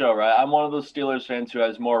before the show, right? I'm one of those Steelers fans who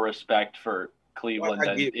has more respect for Cleveland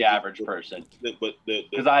than the average person. But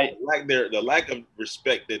the lack of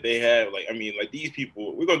respect that they have, like, I mean, like these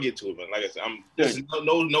people, we're gonna get to it, man. Like I said, this is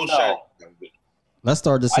no shot. Let's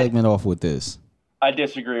start the segment off with this. I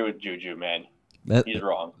disagree with Juju, man. He's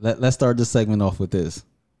wrong. Let's start the segment off with this.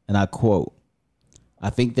 And I quote,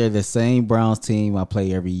 I think they're the same Browns team I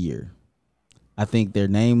play every year. I think they're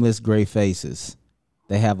nameless gray faces.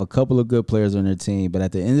 They have a couple of good players on their team, but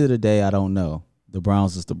at the end of the day, I don't know. The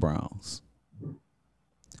Browns is the Browns.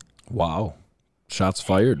 Wow. Shots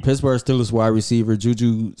fired. Pittsburgh Steelers wide receiver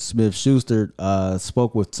Juju Smith-Schuster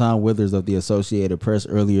spoke with Tom Withers of the Associated Press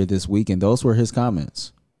earlier this week, and those were his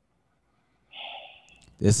comments.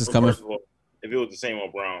 This is coming. First of all, if it was the same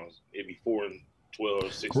on Browns, it'd be 4-12,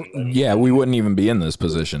 6-11. Yeah, we wouldn't even be in this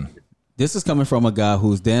position. This is coming from a guy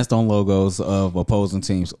who's danced on logos of opposing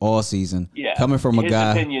teams all season. Yeah, coming from a his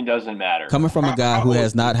guy. opinion doesn't matter. Coming from a guy who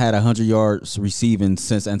has not had 100 yards receiving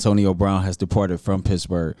since Antonio Brown has departed from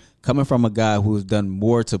Pittsburgh. Coming from a guy who's done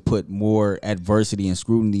more to put more adversity and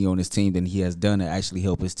scrutiny on his team than he has done to actually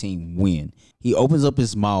help his team win. He opens up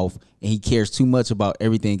his mouth and he cares too much about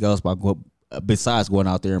everything else besides going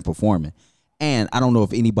out there and performing. And I don't know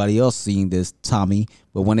if anybody else seen this, Tommy,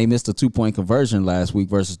 but when they missed a 2-point conversion last week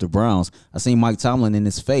versus the Browns, I seen Mike Tomlin in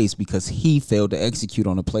his face because he failed to execute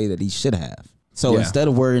on a play that he should have. So instead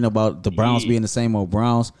of worrying about the Browns being the same old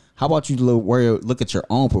Browns, how about you look at your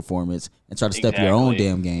own performance and try to step your own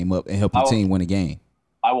damn game up and help your team win a game?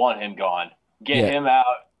 I want him gone. Get him out.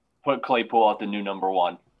 Put Claypool at the new number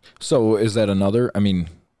 1. So is that another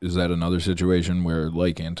situation where,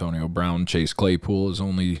 like Antonio Brown, Chase Claypool is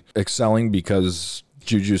only excelling because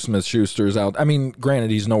Juju Smith-Schuster is out? I mean, granted,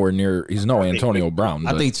 he's no Antonio Brown.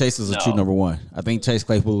 I think Chase is a true number 1. I think Chase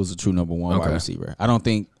Claypool is a true number 1 wide receiver. I don't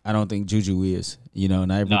think Juju is. You know,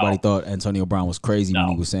 not everybody thought Antonio Brown was crazy when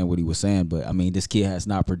he was saying what he was saying, but I mean, this kid has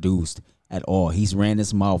not produced at all. He's ran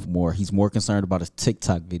his mouth more. He's more concerned about his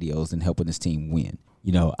TikTok videos than helping his team win.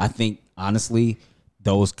 You know, I think honestly,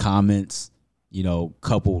 those comments, you know,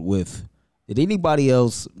 coupled with, did anybody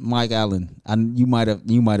else, Mike Allen, you might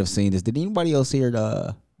have seen this. Did anybody else hear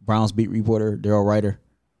the Browns beat reporter Daryl Ryder?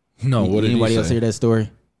 No, what did anybody he else say? hear that story?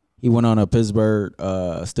 He went on a Pittsburgh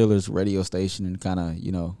Steelers radio station and kind of,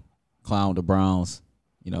 you know, clowned the Browns.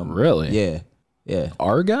 You know, really? Yeah.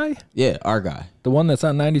 Our guy? Yeah, our guy. The one that's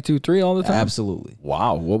on 92.3 all the time? Absolutely.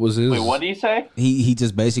 Wow. What was his? Wait, what did he say? He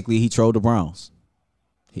just basically he trolled the Browns.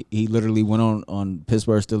 He literally went on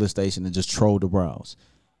Pittsburgh Steelers station and just trolled the Browns.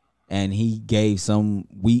 And he gave some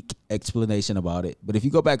weak explanation about it. But if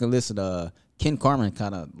you go back and listen, Ken Carman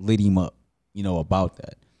kind of lit him up, you know, about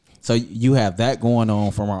that. So you have that going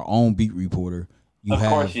on from our own beat reporter. Of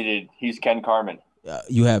course he did. He's Ken Carman.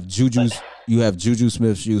 You have Juju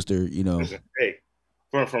Smith-Schuster, you know. Hey,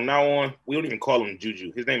 from now on, we don't even call him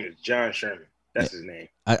Juju. His name is John Sherman. That's his name.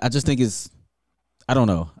 I just think I don't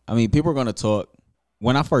know. I mean, people are going to talk.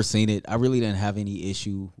 When I first seen it, I really didn't have any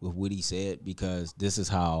issue with what he said because this is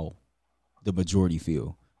how the majority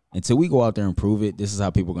feel. Until we go out there and prove it, this is how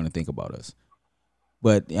people are going to think about us.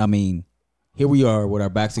 But, I mean, here we are with our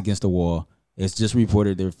backs against the wall. It's just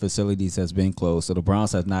reported their facilities has been closed, so the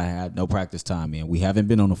Browns have not had no practice time in. We haven't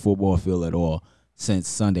been on the football field at all since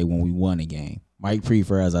Sunday when we won a game. Mike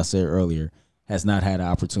Prefer, as I said earlier, has not had an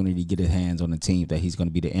opportunity to get his hands on the team that he's going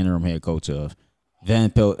to be the interim head coach of.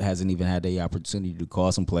 Van Pelt hasn't even had the opportunity to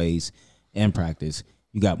call some plays in practice.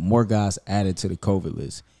 You got more guys added to the COVID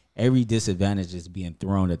list. Every disadvantage is being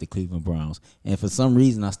thrown at the Cleveland Browns. And for some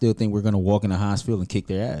reason, I still think we're going to walk in the Heinz Field and kick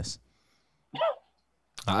their ass.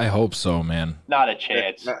 I hope so, man. Not a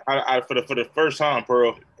chance. I for the first time,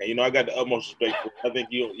 Pearl, and you know I got the utmost respect for. I think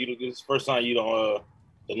you this is the first time you don't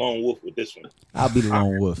the lone wolf with this one. I'll be the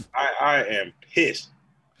lone wolf. I am pissed.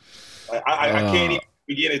 I can't even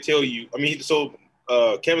begin to tell you. I mean, so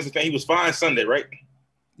Kevin's a fan. He was fine Sunday, right?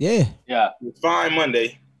 Yeah. He was fine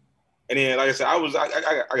Monday, and then like I said,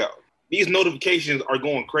 I got these notifications are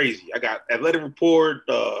going crazy. I got Athletic Report,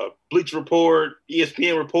 Bleacher Report,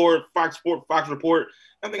 ESPN Report, Fox Report.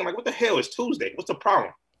 I'm thinking, like, what the hell? It's Tuesday. What's the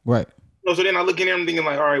problem? Right. You know, so then I look in there and I'm thinking,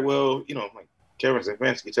 like, all right, well, you know, like Kevin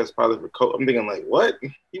Stefanski tested positive for COVID. I'm thinking, like, what?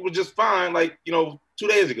 He was just fine, like, you know, 2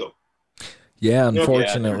 days ago. Yeah,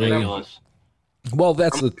 unfortunately. Yeah, well,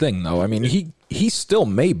 that's the thing, though. I mean, he still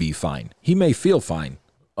may be fine. He may feel fine.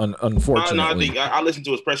 Unfortunately. No, I think I listened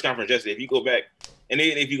to his press conference yesterday. If you go back,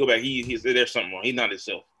 he's there's something wrong. He's not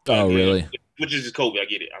himself. Oh, really? Which is just COVID. I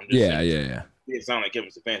get it. I'm just saying. Yeah. It sounds like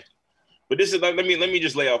Kevin Stefanski. But this is like, let me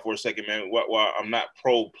just lay out for a second, man. Why I'm not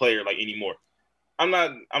pro player like anymore. I'm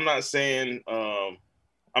not saying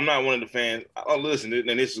I'm not one of the fans. Listen,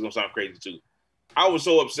 and this is gonna sound crazy too. I was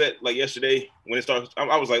so upset like yesterday when it started.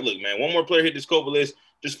 I was like, look, man, one more player hit this COVID list,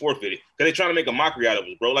 just forfeit it because they're trying to make a mockery out of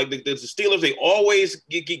us, bro. Like the Steelers, they always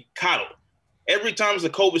get coddled. Every time it's a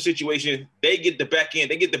COVID situation, they get the back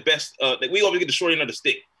end. They get the best. We always get the short end of the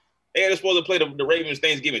stick. They are supposed to play the Ravens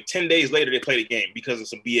Thanksgiving. 10 days later, they play the game because of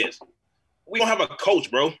some BS. We don't have a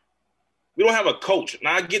coach, bro. We don't have a coach.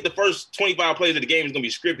 Now, I get the first 25 plays of the game is going to be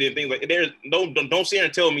scripted and things like that. Don't sit here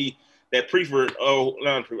and tell me that I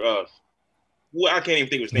can't even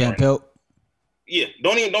think of his name right now. Yeah,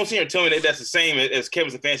 don't sit here and tell me that that's the same as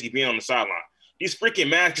Kevin Stefanski being on the sideline. These freaking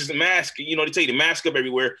masks, you know, they tell you to mask up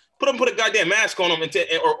everywhere. Put a goddamn mask on them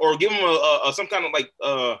or give them some kind of like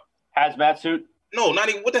hazmat suit. No, not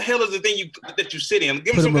even. What the hell is the thing that you sit in?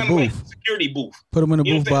 Give them some kind of like security booth. Put them in a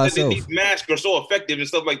booth by itself. These masks are so effective and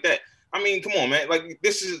stuff like that. I mean, come on, man. Like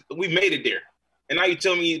we made it there, and now you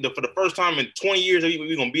tell me for the first time in 20 years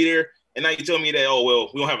we're gonna be there, and now you tell me that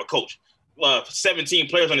we don't have a coach. 17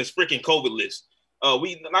 players on this freaking COVID list.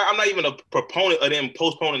 I'm not even a proponent of them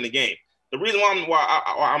postponing the game. The reason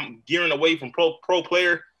why I'm gearing away from pro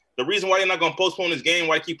player, the reason why they're not gonna postpone this game,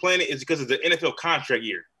 why I keep playing it, is because it's the NFL contract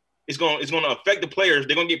year. It's gonna affect the players.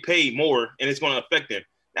 They're gonna get paid more, and it's gonna affect them.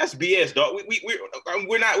 That's BS, dog.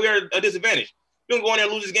 We're a disadvantage. We're gonna go in there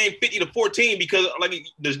and lose this game 50-14 because like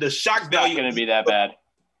the shock value. It's not gonna be that bad.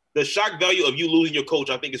 The shock value of you losing your coach,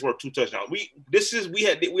 I think, is worth 2 touchdowns. We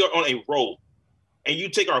are on a roll, and you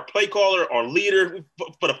take our play caller, our leader.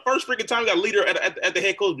 For the first freaking time, we got a leader at the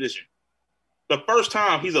head coach position. The first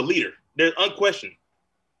time he's a leader, there's unquestioned.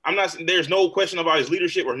 There's no question about his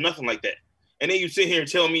leadership or nothing like that. And then you sit here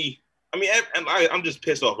and tell me, I'm just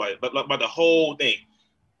pissed off by the whole thing.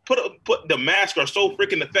 Put the masks are so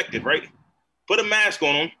freaking effective, right? Put a mask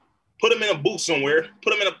on them, put them in a booth somewhere,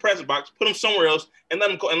 put them in a press box, put them somewhere else, and let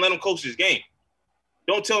them coach this game.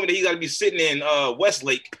 Don't tell me that he got to be sitting in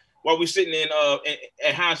Westlake while we're sitting in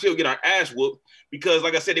at Heinz Field getting our ass whooped because,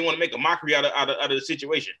 like I said, they want to make a mockery out of the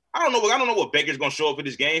situation. I don't know what Baker's gonna show up for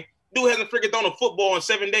this game. Dude hasn't freaking thrown a football in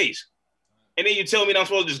 7 days, and then you tell me that I'm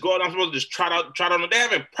supposed to just go out. I'm supposed to just trot out. They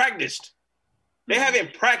haven't practiced. They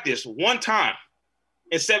haven't practiced one time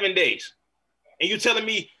in 7 days, and you telling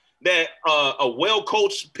me that a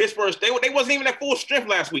well-coached Pittsburgh, they wasn't even at full strength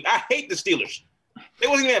last week. I hate the Steelers. They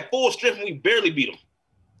wasn't even at full strength and we barely beat them.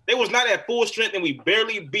 They was not at full strength and we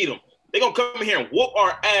barely beat them. They're going to come in here and whoop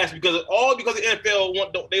our ass because the NFL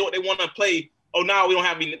want to play, now we don't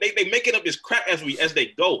have any. They making up this crap as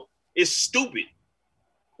they go. It's stupid.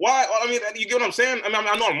 Why? I mean, you get what I'm saying? I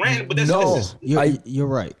know I'm ranting, but you're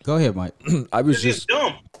right. Go ahead, Mike. I was just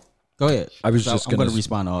dumb. Go ahead. I'm going to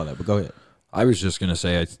respond to all that, but go ahead. I was just going to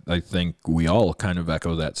say I think we all kind of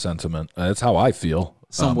echo that sentiment. That's how I feel.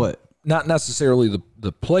 Somewhat. Not necessarily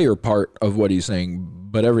the player part of what he's saying,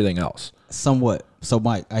 but everything else. Somewhat. So,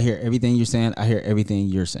 Mike, I hear everything you're saying. I hear everything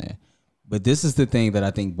you're saying. But this is the thing that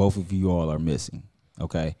I think both of you all are missing,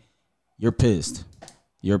 okay? You're pissed.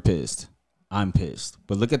 You're pissed. I'm pissed.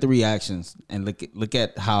 But look at the reactions and look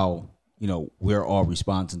at how, we're all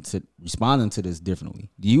responding to this differently.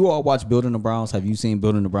 Do you all watch Building the Browns? Have you seen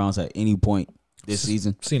Building the Browns at any point this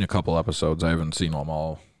season? Seen a couple episodes. I haven't seen them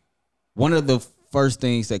all. One of the first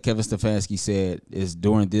things that Kevin Stefanski said is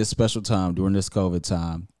during this special time, during this COVID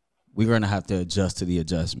time, we're going to have to adjust to the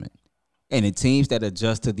adjustment. And the teams that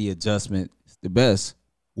adjust to the adjustment the best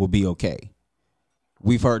will be okay.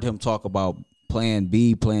 We've heard him talk about plan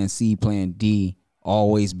B, plan C, plan D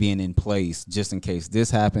always being in place just in case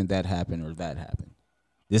this happened, that happened, or that happened.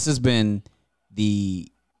 This has been the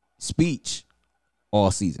speech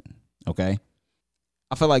all season, okay?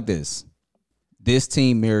 I feel like this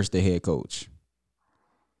team mirrors the head coach.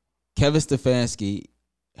 Kevin Stefanski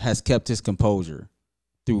has kept his composure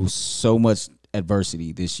through so much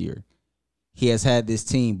adversity this year. He has had this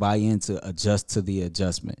team buy into adjust to the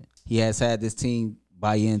adjustment. He has had this team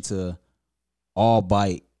buy into all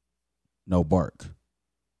bite, no bark.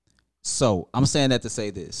 So I'm saying that to say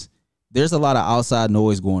this. There's a lot of outside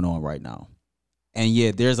noise going on right now. And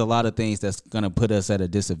yeah, there's a lot of things that's going to put us at a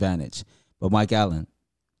disadvantage. But Mike Allen,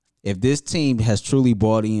 if this team has truly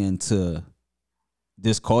bought into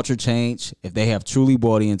this culture change, if they have truly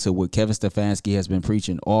bought into what Kevin Stefanski has been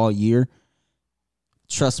preaching all year,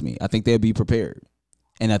 trust me, I think they'll be prepared.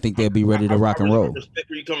 And I think they'll be ready to rock and roll. I respect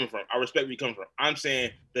where you're coming from. I'm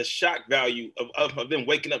saying the shock value of them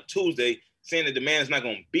waking up Tuesday saying that the man is not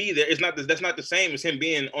going to be there. That's not the same as him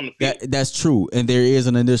being on the field. That's true. And there is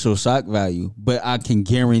an initial shock value. But I can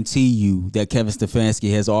guarantee you that Kevin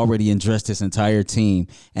Stefanski has already addressed his entire team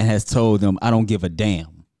and has told them, I don't give a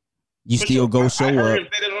damn. You For still sure. go show up.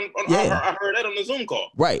 I heard that on the Zoom call.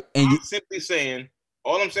 Right. And I'm simply saying,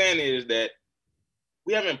 all I'm saying is that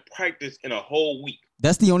we haven't practiced in a whole week.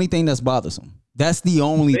 That's the only thing that's bothersome. That's the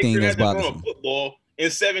only thing that's bothersome. Football in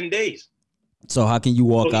 7 days. So how can you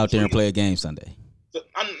walk out there and play a game Sunday? So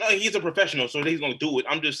he's a professional, so he's going to do it.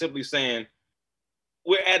 I'm just simply saying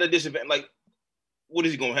we're at a disadvantage. Like, what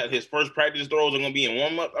is he going to have? His first practice throws are going to be in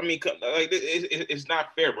warm up. I mean, like it's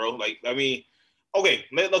not fair, bro. Like, I mean, okay.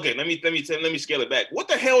 Let me scale it back. What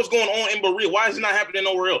the hell is going on in Berea? Why is it not happening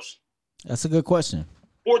nowhere else? That's a good question.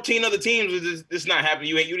 14 other teams, this not happening.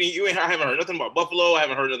 You ain't. I haven't heard nothing about Buffalo. I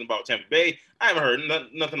haven't heard nothing about Tampa Bay. I haven't heard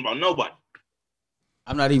nothing about nobody.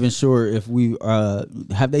 I'm not even sure if we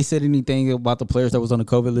have they said anything about the players that was on the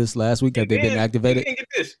COVID list last week. Have they been activated? Get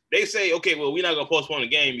this. They say, okay, well, we're not gonna postpone the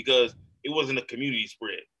game because it wasn't a community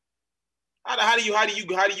spread. How do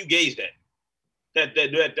you gauge that?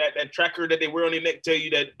 That tracker that they wear on their neck tell you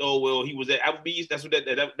that, oh, well, he was at Applebee's? That's what that's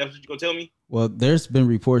what you're going to tell me? Well, there's been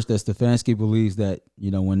reports that Stefanski believes that,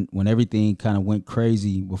 when everything kind of went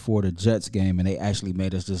crazy before the Jets game and they actually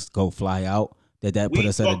made us just go fly out, that put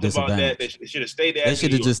us at a disadvantage. They should have stayed there. They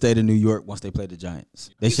should have just stayed in New York once they played the Giants.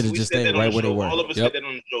 They should have just stayed right where they were. All of us said that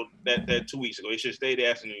on the show that 2 weeks ago. They should have stayed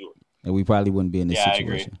there in New York. And we probably wouldn't be in this situation.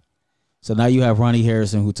 I agree. So now you have Ronnie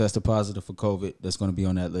Harrison, who tested positive for COVID. That's going to be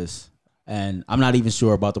on that list. And I'm not even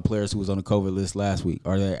sure about the players who was on the COVID list last week.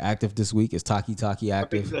 Are they active this week? Is Taki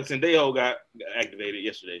active? I think Sendejo got activated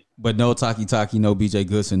yesterday. But no Taki, no BJ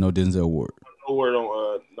Goodson, no Denzel Ward. No word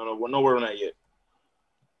on that yet.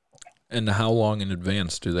 And how long in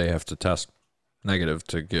advance do they have to test negative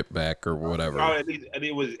to get back or whatever? I think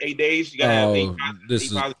it was 8 days. You got to have eight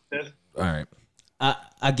positive tests. All right.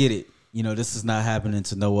 I get it. This is not happening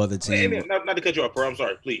to no other team. And not to cut you off, bro. I'm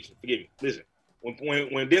sorry. Please forgive me. Listen,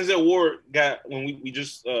 when Denzel Ward when we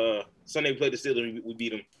just Sunday played the Steelers, we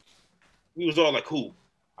beat them. We was all like, cool.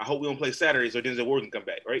 I hope we don't play Saturday so Denzel Ward can come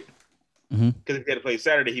back, right? Because if he had to play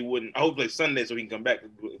Saturday, he wouldn't. I hope he play Sunday so he can come back.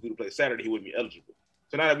 If we play Saturday, he wouldn't be eligible.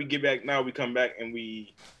 So now that we get back, now we come back and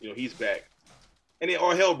he's back, and then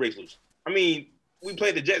all hell breaks loose. I mean, we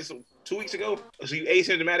played the Jets 2 weeks ago, so you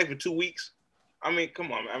asymptomatic for 2 weeks. I mean,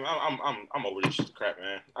 come on, man. I'm over this crap,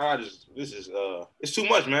 man. It's too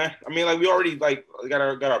much, man. I mean, like we already got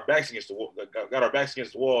our backs against the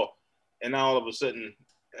wall, and now all of a sudden,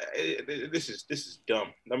 this is dumb.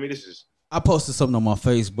 I mean, I posted something on my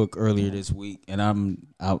Facebook earlier this week, and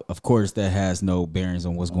of course that has no bearings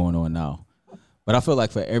on what's going on now. But I feel like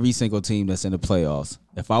for every single team that's in the playoffs,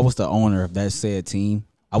 if I was the owner of that said team,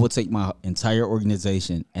 I would take my entire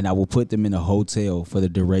organization and I will put them in a hotel for the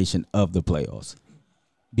duration of the playoffs.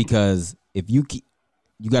 Because if you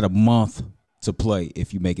got a month to play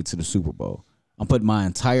if you make it to the Super Bowl. I'm putting my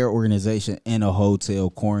entire organization in a hotel,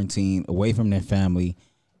 quarantine, away from their family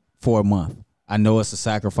for a month. I know it's a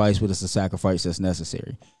sacrifice, but it's a sacrifice that's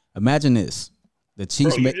necessary. Imagine this. The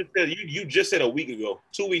Chiefs you just said a week ago,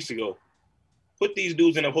 2 weeks ago, put these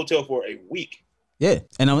dudes in a hotel for a week. Yeah,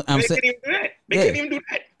 and I'm they saying couldn't even do that. They couldn't even do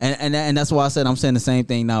that. And that's why I said I'm saying the same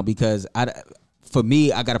thing now because for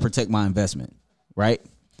me, I got to protect my investment, right?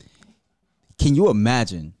 Can you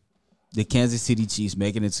imagine the Kansas City Chiefs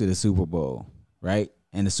making it to the Super Bowl, right?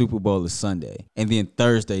 And the Super Bowl is Sunday, and then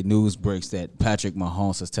Thursday news breaks that Patrick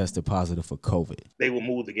Mahomes has tested positive for COVID. They will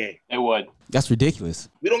move the game. They would. That's ridiculous.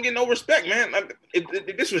 We don't get no respect, man.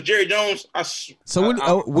 If this was Jerry Jones,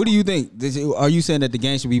 what do you think? Are you saying that the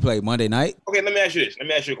game should be played Monday night? Okay, let me ask you this. Let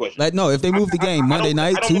me ask you a question. Like, no, if they move the game Monday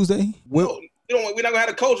night, Tuesday, we're not gonna have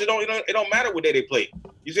a coach. It don't matter what day they play.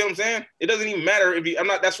 You see what I'm saying? It doesn't even matter if I'm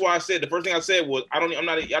not. That's why I said the first thing I said was I don't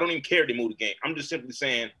even care if they move the game. I'm just simply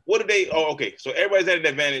saying what if they? Oh, okay. So everybody's at an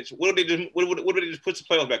advantage. What if they just push the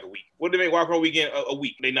playoffs back a week? What if they make wild card weekend a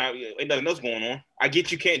week? Ain't nothing else going on. I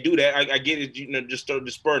get you can't do that. I get it. Just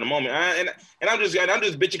spur of the moment. And I'm just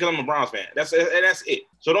bitching because I'm a Browns fan. That's it.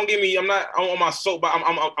 So don't get me. I'm not on my soapbox.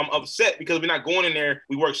 I'm upset because we're not going in there.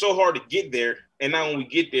 We worked so hard to get there, and now when we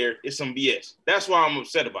get there, it's some BS. That's why I'm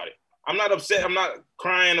upset about it. I'm not upset. I'm not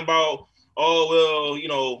crying about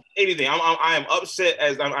anything. I am upset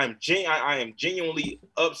as I am genuinely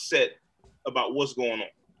upset about what's going on.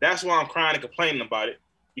 That's why I'm crying and complaining about it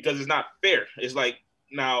because it's not fair. It's like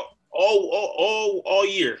now all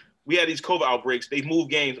year we had these COVID outbreaks. They've moved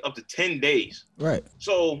games up to 10 days. Right.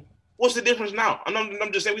 So what's the difference now?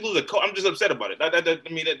 I'm just saying we lose a coach. I'm just upset about it.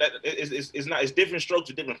 It's different strokes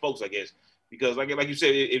for different folks, I guess. Because like you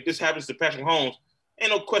said, if this happens to Patrick Mahomes, ain't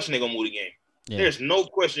no question they're gonna move the game. Yeah. There's no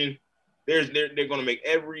question. They're gonna make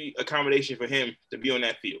every accommodation for him to be on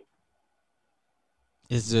that field.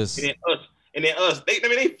 It's just and then us. They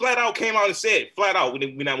flat out came out and said flat out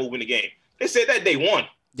we're not moving the game. They said that day one.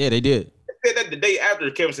 Yeah, they did. They said that the day after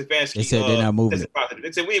Kevin Stefanski. They said they're not moving it.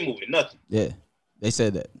 They said we ain't moving nothing. Yeah, they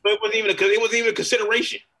said that. But it wasn't even a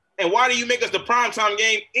consideration. And why do you make us the primetime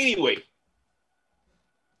game anyway?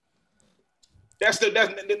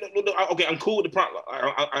 Okay. I'm cool with the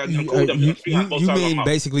I'm cool with you mean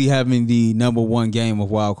basically having the number one game of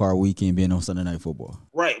Wild Card Weekend being on Sunday Night Football,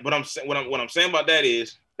 right? But what I'm saying about that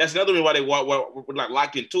is that's another reason why we're like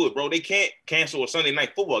locked into it, bro. They can't cancel a Sunday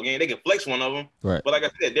Night Football game. They can flex one of them, right? But like I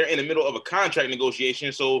said, they're in the middle of a contract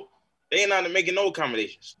negotiation, so they ain't not making no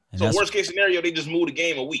accommodations. So worst case scenario, they just move the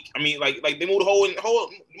game a week. I mean, like they move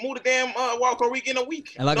the damn Wild Card Weekend a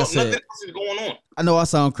week. And like I said, nothing else is going on. I know I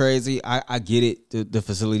sound crazy. I get it. The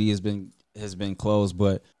facility has been closed,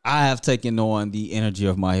 but I have taken on the energy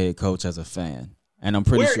of my head coach as a fan, and I'm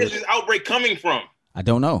pretty sure. Where is this outbreak coming from? I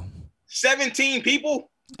don't know. 17 people.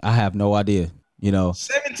 I have no idea.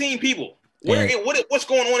 17 people. What's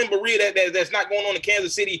going on in Berea that's not going on in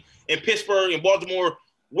Kansas City and Pittsburgh and Baltimore?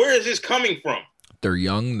 Where is this coming from? They're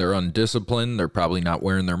young. They're undisciplined. They're probably not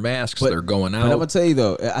wearing their masks. They're going out. But I'm going to tell you,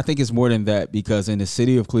 though, I think it's more than that because in the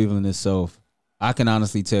city of Cleveland itself, I can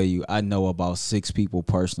honestly tell you I know about 6 people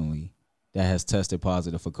personally that has tested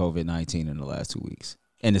positive for COVID-19 in the last 2 weeks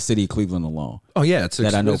in the city of Cleveland alone. Oh, yeah.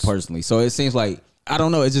 That I know personally. So it seems like, I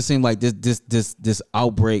don't know, it just seemed like this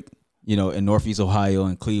outbreak, you know, in Northeast Ohio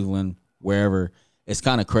and Cleveland, wherever, it's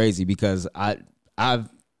kind of crazy because I've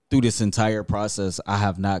through this entire process, I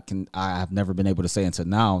have never been able to say until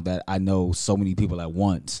now that I know so many people at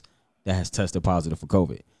once that has tested positive for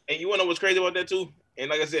COVID. And you want to know what's crazy about that too? And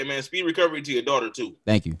like I said, man, speed recovery to your daughter too.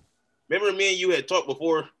 Thank you. Remember me and you had talked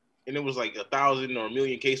before, and it was like 1,000 or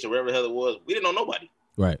 1,000,000 cases or whatever the hell it was. We didn't know nobody.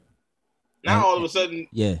 Right. Now all of a sudden,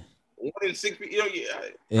 1 in 6 people. You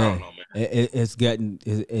know, I don't know, man.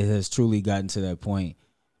 It has truly gotten to that point,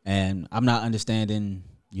 and I'm not understanding.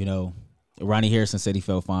 You know, Ronnie Harrison said he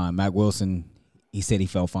felt fine. Mack Wilson, he said he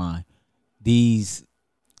felt fine. It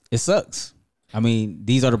sucks. I mean,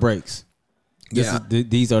 these are the breaks. These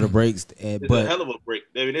are the breaks. It's a hell of a break.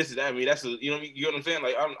 I mean, that's you know what I'm saying?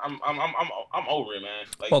 Like I'm over it, man.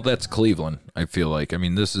 Like, well, that's Cleveland. I feel like. I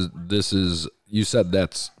mean, this is. You said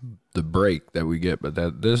that's the break that we get, but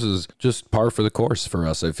this is just par for the course for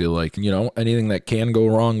us. I feel like, you know, anything that can go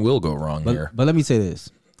wrong will go wrong here. But let me say this: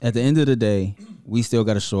 at the end of the day, we still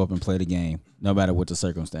got to show up and play the game, no matter what the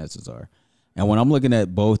circumstances are. And when I'm looking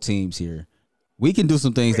at both teams here, we can do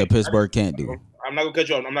some things that Pittsburgh can't do. I'm not gonna cut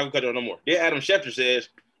you off. I'm not gonna cut you off no more. Then Adam Schefter says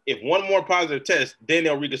if one more positive test, then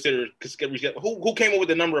they'll reconsider. Who came up with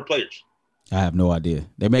the number of players? I have no idea.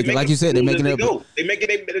 They make it like you said. They make it up.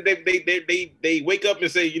 They wake up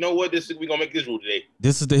and say, you know what? We're gonna make this rule today.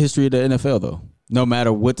 This is the history of the NFL, though. No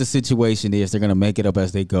matter what the situation is, they're gonna make it up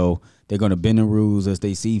as they go. They're gonna bend the rules as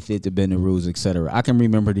they see fit to bend the rules, etc. I can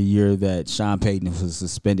remember the year that Sean Payton was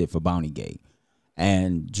suspended for Bountygate,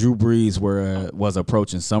 and Drew Brees was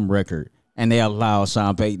approaching some record, and they allowed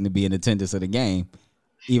Sean Payton to be in attendance of the game,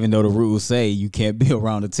 even though the rules say you can't be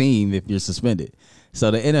around a team if you're suspended. So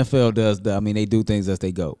the NFL they do things as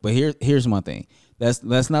they go. But here's my thing.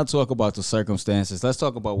 Let's not talk about the circumstances. Let's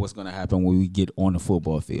talk about what's going to happen when we get on the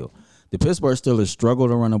football field. The Pittsburgh Steelers struggle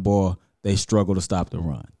to run the ball. They struggle to stop the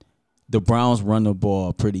run. The Browns run the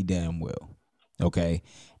ball pretty damn well. Okay?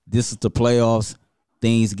 This is the playoffs.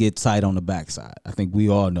 Things get tight on the backside. I think we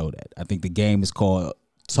all know that. I think the game is called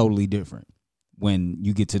totally different when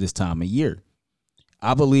you get to this time of year.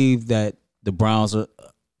 I believe that the Browns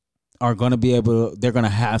are going to be they're going to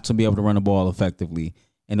have to be able to run the ball effectively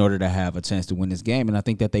in order to have a chance to win this game, and I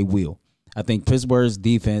think that they will. I think Pittsburgh's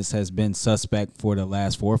defense has been suspect for the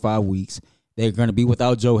last 4 or 5 weeks. They're going to be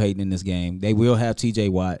without Joe Hayden in this game. They will have T.J.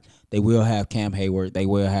 Watt. They will have Cam Hayward. They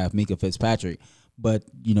will have Minkah Fitzpatrick. But,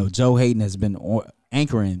 you know, Joe Hayden has been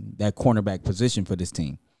anchoring that cornerback position for this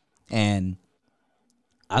team. And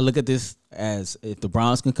I look at this as if the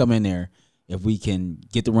Browns can come in there, if we can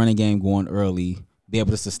get the running game going early, be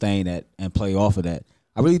able to sustain that and play off of that,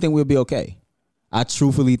 I really think we'll be okay. I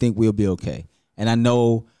truthfully think we'll be okay. And I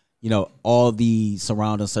know, you know, all the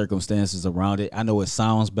surrounding circumstances around it. I know it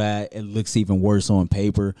sounds bad. It looks even worse on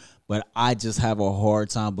paper. But I just have a hard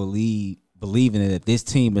time believing that this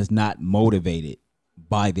team is not motivated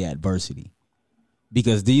by the adversity.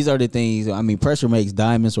 Because these are the things, I mean, pressure makes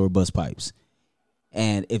diamonds or bust pipes.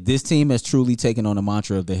 And if this team has truly taken on the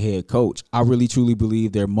mantra of the head coach, I really truly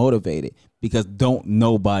believe they're motivated, because don't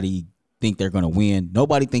nobody think they're going to win.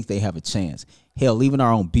 Nobody thinks they have a chance. Hell, even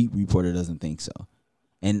our own beat reporter doesn't think so.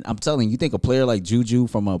 And I'm telling you, think a player like Juju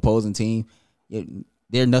from an opposing team,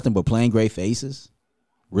 they're nothing but playing great faces?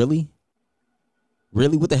 Really?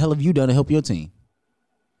 Really? What the hell have you done to help your team?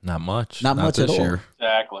 Not much. Not much this at all. year.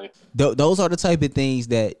 Exactly. Those are the type of things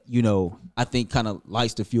that, you know, I think kind of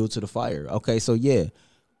lights the fuel to the fire. Okay, so yeah,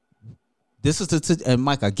 this is and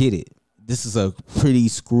Mike, I get it. This is a pretty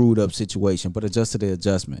screwed up situation, but adjust to the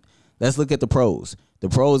adjustment. Let's look at the pros. The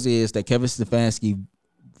pros is that Kevin Stefanski,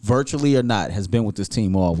 virtually or not, has been with this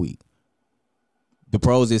team all week. The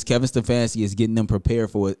pros is Kevin Stefanski is getting them prepared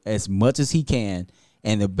for it as much as he can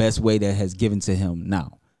and the best way that has given to him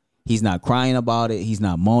now. He's not crying about it. He's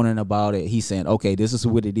not moaning about it. He's saying, okay, this is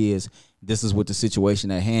what it is. This is what the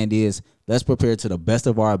situation at hand is. Let's prepare to the best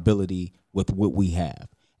of our ability with what we have.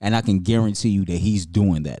 And I can guarantee you that he's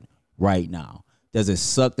doing that right now. Does it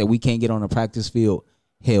suck that we can't get on the practice field?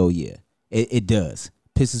 Hell yeah. It does.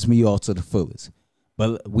 Pisses me off to the fullest.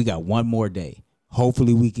 But we got one more day.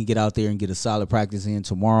 Hopefully we can get out there and get a solid practice in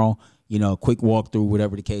tomorrow. You know, a quick walkthrough,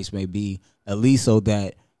 whatever the case may be, at least so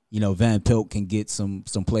that, you know, Van Pelt can get some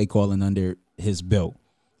play calling under his belt.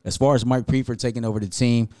 As far as Mike Prefer taking over the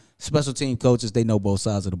team, special team coaches, they know both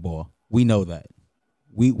sides of the ball. We know that.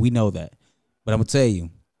 We know that. But I'm going to tell you,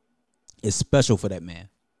 it's special for that man.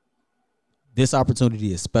 This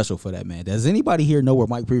opportunity is special for that man. Does anybody here know where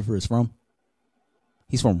Mike Prefer is from?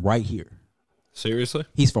 He's from right here. Seriously?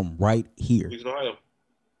 He's from right here. He's in Ohio.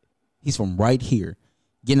 He's from right here.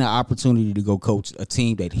 Getting an opportunity to go coach a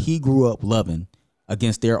team that he grew up loving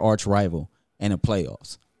against their arch rival in the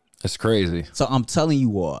playoffs. It's crazy. So I'm telling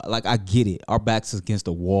you all, like, I get it. Our backs is against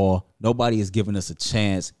the wall. Nobody is giving us a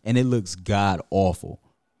chance, and it looks god awful.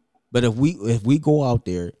 But if we go out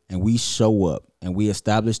there and we show up and we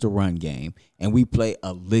establish the run game and we play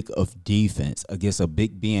a lick of defense against a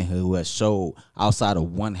Big Ben who has showed outside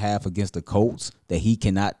of one half against the Colts that he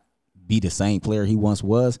cannot be the same player he once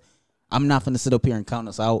was, I'm not going to sit up here and count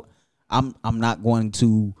us out. I'm not going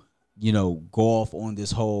to, go off on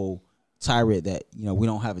this whole tirade that, we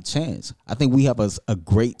don't have a chance. I think we have a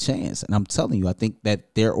great chance. And I'm telling you, I think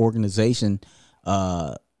that their organization,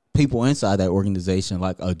 people inside that organization,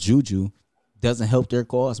 like a Juju, doesn't help their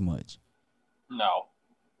cause much. No,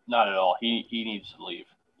 not at all. He needs to leave.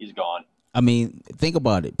 He's gone. I mean, think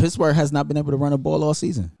about it. Pittsburgh has not been able to run a ball all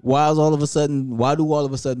season. Why do all of a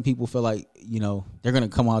sudden people feel like, they're going to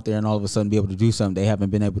come out there and all of a sudden be able to do something they haven't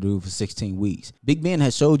been able to do for 16 weeks? Big Ben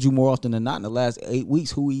has showed you more often than not in the last 8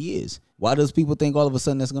 weeks who he is. Why does people think all of a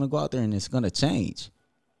sudden that's going to go out there and it's going to change?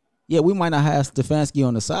 Yeah, we might not have Stefanski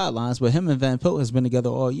on the sidelines, but him and Van Pelt has been together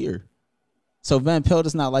all year. So Van Pelt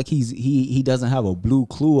is not like he doesn't have a blue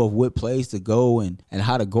clue of what plays to go and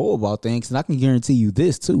how to go about things. And I can guarantee you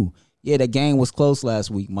this too. Yeah, that game was close last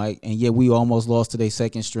week, Mike. And yeah, we almost lost to their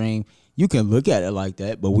second string. You can look at it like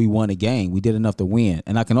that, but we won a game. We did enough to win.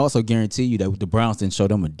 And I can also guarantee you that the Browns didn't show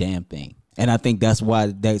them a damn thing. And I think that's why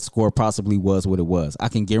that score possibly was what it was. I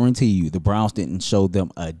can guarantee you the Browns didn't show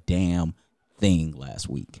them a damn thing last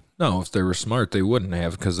week. No, if they were smart, they wouldn't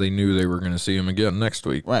have, because they knew they were going to see him again next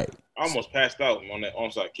week. Right. I almost passed out on that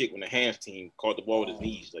onside kick when the hands team caught the ball with his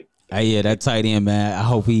knees. Yeah, that tight end, man. I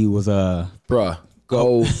hope he was Bruh,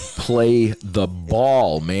 go play the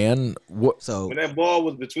ball, man. So when that ball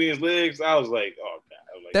was between his legs, I was like, oh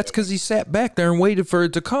God. That's because he sat back there and waited for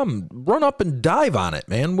it to come. Run up and dive on it,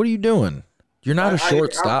 man. What are you doing? You're not a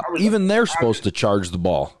shortstop. Even they're supposed to charge the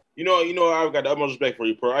ball. I've got the utmost respect for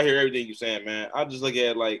you, Pearl. I hear everything you're saying, man. I just look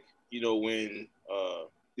at when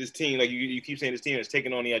this team, like you keep saying, this team is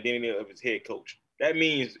taking on the identity of its head coach. That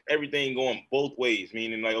means everything going both ways,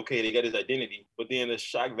 meaning like, okay, they got his identity, but then the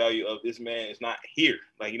shock value of this man is not here.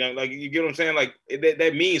 Like, you get what I'm saying? Like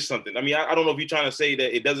that means something. I mean, I don't know if you're trying to say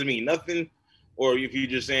that it doesn't mean nothing, or if you're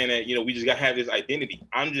just saying that, we just got to have this identity.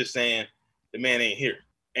 I'm just saying the man ain't here.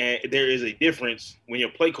 And there is a difference when your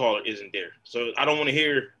play caller isn't there. So I don't want to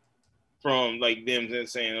hear from like them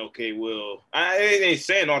saying, okay, well, they ain't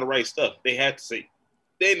saying all the right stuff. They have to say,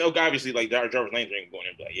 they know obviously like Jarvis Landry ain't going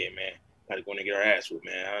there and be like, yeah, man, got to go in and get our ass whooped,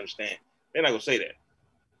 man. I understand. They're not going to say that.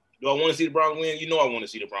 Do I want to see the Browns win? I want to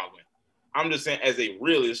see the Browns win. I'm just saying, as a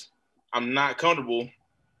realist, I'm not comfortable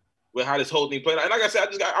with how this whole thing played out. And like I said,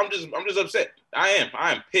 I'm just upset. I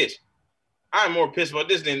am pissed. I'm more pissed about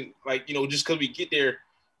this than just because we get there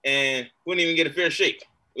and we didn't even get a fair shake.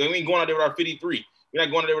 We ain't going out there with our 53. We're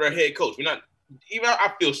not going out there with our head coach. We're not. Even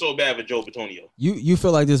I feel so bad for Joe Bitonio. You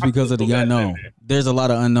feel like this because of the unknown. There's a lot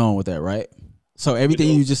of unknown with that, right? So everything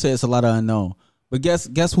you just said is a lot of unknown. But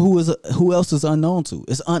guess who else is unknown to?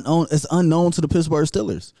 It's unknown to the Pittsburgh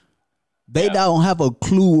Steelers. They don't have a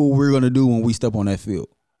clue what we're gonna do when we step on that field.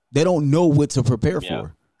 They don't know what to prepare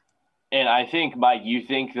for. And I think, Mike, you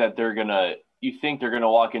think they're gonna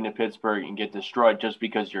walk into Pittsburgh and get destroyed just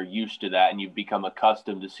because you're used to that and you've become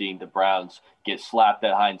accustomed to seeing the Browns get slapped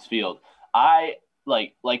at Heinz Field. I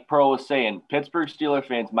like Pearl was saying, Pittsburgh Steelers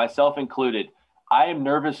fans, myself included, I am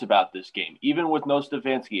nervous about this game. Even with no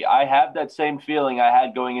Stefanski, I have that same feeling I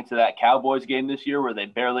had going into that Cowboys game this year where they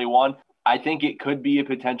barely won. I think it could be a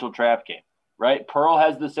potential trap game, right? Pearl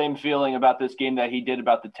has the same feeling about this game that he did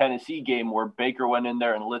about the Tennessee game where Baker went in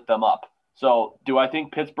there and lit them up. So do I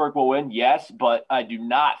think Pittsburgh will win? Yes, but I do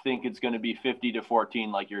not think it's going to be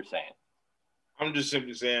 50-14 like you're saying. I'm just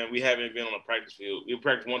simply saying we haven't been on a practice field. We've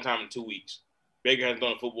practiced one time in 2 weeks. Baker hasn't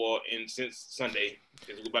done football since Sunday.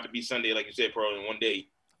 It's about to be Sunday, like you said, probably in 1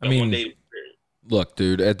 day. Look,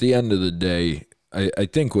 dude, at the end of the day, I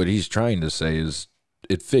think what he's trying to say is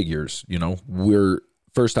it figures. We're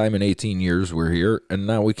first time in 18 years we're here, and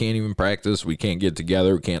now we can't even practice. We can't get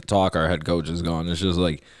together. We can't talk. Our head coach is gone. It's just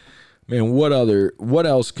like, man, what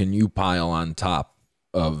else can you pile on top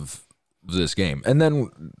of this game? And then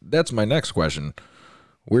that's my next question.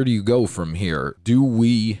 Where do you go from here? Do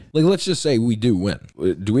we, like, let's just say we do win.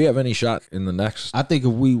 Do we have any shot in the next? I think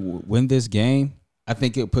if we win this game, I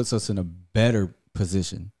think it puts us in a better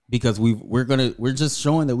position because we're just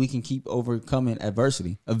showing that we can keep overcoming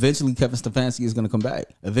adversity. Eventually, Kevin Stefanski is going to come back.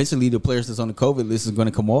 Eventually, the players that's on the COVID list is going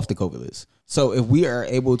to come off the COVID list. So if we are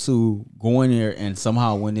able to go in there and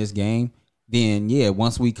somehow win this game, then yeah,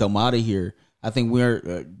 once we come out of here, I think you're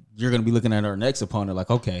going to be looking at our next opponent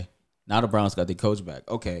like, okay, now the Browns got their coach back.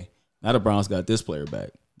 Okay, now the Browns got this player back.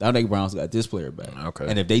 Now the Browns got this player back. Okay.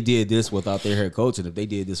 And if they did this without their head coach and if they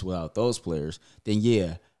did this without those players, then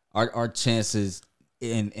yeah, our chances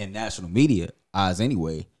in national media eyes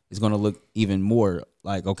anyway is going to look even more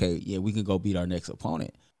like, okay, yeah, we can go beat our next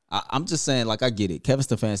opponent. I'm just saying, like, I get it. Kevin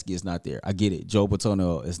Stefanski is not there. I get it. Joe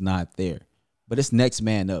Bitonio is not there. But it's next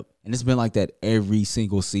man up. And it's been like that every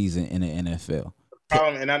single season in the NFL.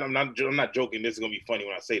 Problem, and I'm not joking. This is gonna be funny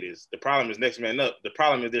when I say this. The problem is next man up. The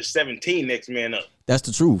problem is there's 17 next man up. That's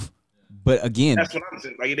the truth. But again, that's what I'm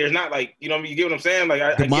saying. Like, there's not like, you know, you get what I'm saying. Like,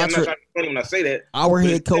 I'm not trying to be funny when I say that. Our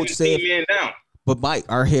head coach said, man down. But Mike,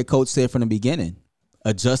 our head coach said from the beginning,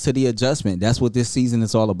 adjust to the adjustment. That's what this season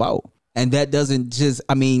is all about. And that doesn't just,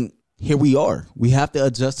 I mean, here we are. We have to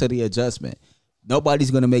adjust to the adjustment. Nobody's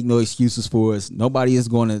going to make no excuses for us. Nobody is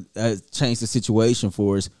going to change the situation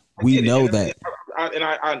for us. We know that.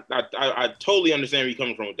 I totally understand where you're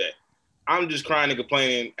coming from with that. I'm just crying and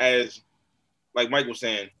complaining, as like Mike was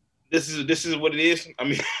saying. This is what it is. I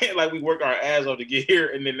mean, like, we work our ass off to get here,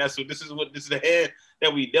 and then this is the hand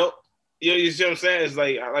that we dealt. You see what I'm saying? It's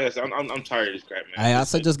like I said, I'm tired of this crap, man. I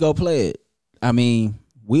said just go play it. I mean,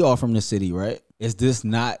 we all from the city, right? We're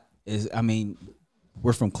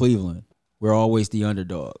from Cleveland. We're always the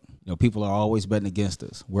underdog. You know, people are always betting against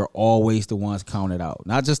us. We're always the ones counted out.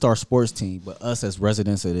 Not just our sports team, but us as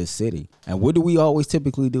residents of this city. And what do we always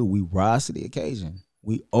typically do? We rise to the occasion.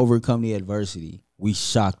 We overcome the adversity. We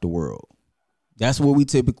shock the world. That's what we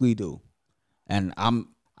typically do. And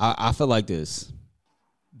I feel like this.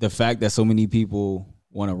 The fact that so many people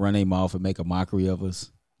want to run their mouth and make a mockery of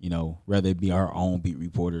us, you know, whether it be our own beat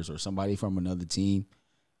reporters or somebody from another team,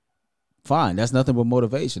 fine. That's nothing but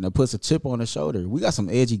motivation. That puts a chip on the shoulder. We got some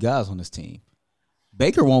edgy guys on this team.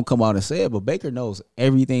 Baker won't come out and say it, but Baker knows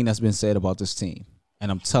everything that's been said about this team. And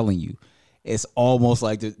I'm telling you, it's almost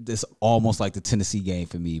like the Tennessee game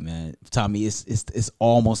for me, man. Tommy, it's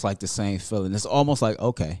almost like the same feeling. It's almost like,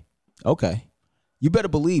 okay. You better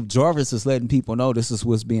believe Jarvis is letting people know this is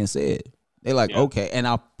what's being said. They're like, okay. And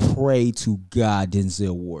I pray to God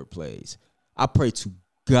Denzel Ward plays. I pray to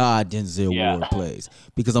God Denzel Ward plays.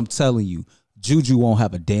 Because I'm telling you, Juju won't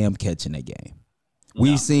have a damn catch in that game. No.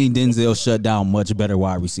 We've seen Denzel shut down much better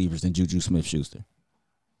wide receivers than Juju Smith-Schuster.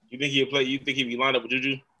 You think he'll play? You think he'll be lined up with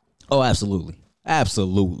Juju? Oh, absolutely.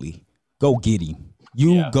 Absolutely. Go get him.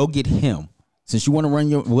 Go get him. Since you want to run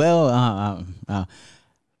your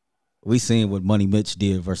we seen what Money Mitch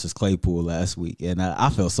did versus Claypool last week, and I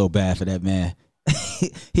felt so bad for that man.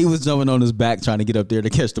 He was jumping on his back trying to get up there to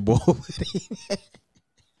catch the ball.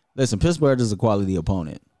 Listen, Pittsburgh is a quality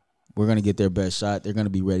opponent. We're going to get their best shot. They're going to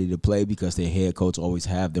be ready to play because their head coach always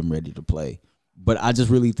have them ready to play. But I just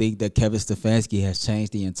really think that Kevin Stefanski has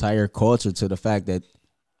changed the entire culture to the fact that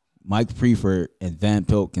Mike Prefert and Van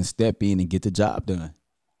Pelt can step in and get the job done.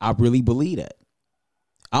 I really believe that.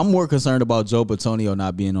 I'm more concerned about Joe Bitonio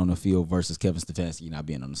not being on the field versus Kevin Stefanski not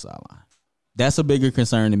being on the sideline. That's a bigger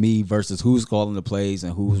concern to me versus who's calling the plays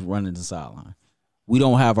and who's running the sideline. We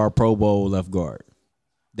don't have our Pro Bowl left guard.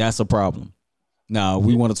 That's a problem. Now,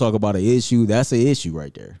 we want to talk about an issue. That's an issue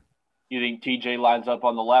right there. You think TJ lines up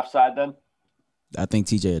on the left side then? I think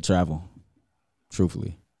TJ will travel,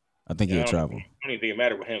 truthfully. I think he'll travel. I don't even think it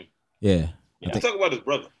matters with him. Yeah. Let's talk about his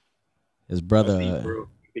brother. His brother. You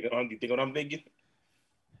think what I'm thinking?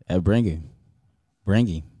 Bring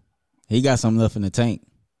him. He got something left in the tank.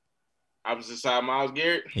 Opposite side, Myles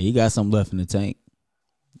Garrett. He got something left in the tank.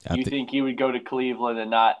 You think he would go to Cleveland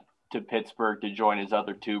and not to Pittsburgh to join his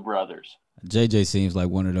other two brothers? JJ seems like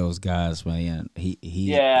one of those guys, man.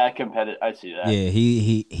 Competitive. I see that. Yeah,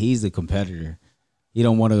 he's a competitor. He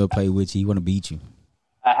don't want to play with you. He want to beat you.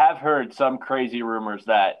 I have heard some crazy rumors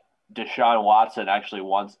that Deshaun Watson actually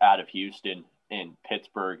wants out of Houston in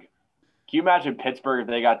Pittsburgh. Can you imagine Pittsburgh if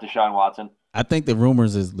they got Deshaun Watson? I think the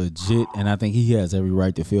rumors is legit, and I think he has every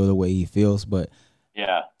right to feel the way he feels. But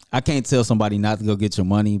yeah, I can't tell somebody not to go get your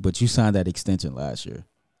money, but you signed that extension last year.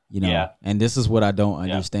 You know, yeah. And this is what I don't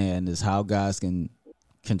understand is how guys can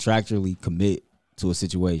contractually commit to a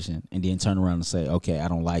situation and then turn around and say, okay, I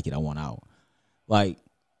don't like it. I want out. Like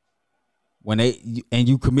when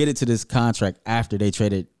you committed to this contract after they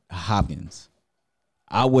traded Hopkins.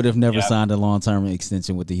 I would have never signed a long-term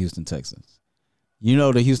extension with the Houston Texans. You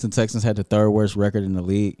know, the Houston Texans had the third worst record in the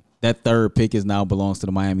league. That third pick now belongs to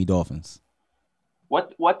the Miami Dolphins.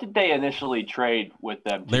 What did they initially trade with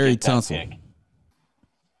them? Larry Tunsil.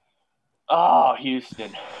 Oh,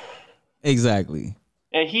 Houston. Exactly.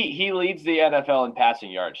 And he leads the NFL in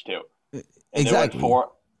passing yards too. And exactly.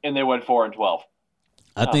 They went 4-12.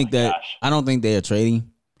 I don't think they are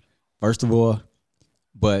trading, first of all.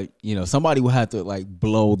 But, you know, somebody will have to, like,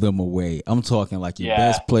 blow them away. I'm talking, like, your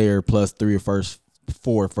best player plus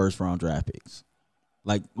 4 first-round draft picks.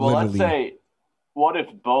 Like, well, literally. Let's say, what if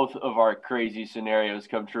both of our crazy scenarios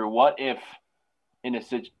come true? What if, in a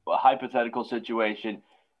hypothetical situation,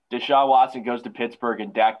 Deshaun Watson goes to Pittsburgh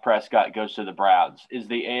and Dak Prescott goes to the Browns? Is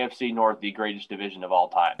the AFC North the greatest division of all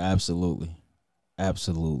time? Absolutely.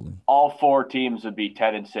 Absolutely. All 4 teams would be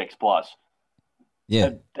 10-6 plus.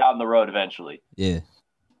 Yeah. Down the road eventually. Yeah.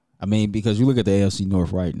 I mean, because you look at the AFC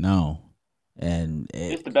North right now, and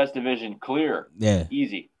it's the best division, clear. Yeah.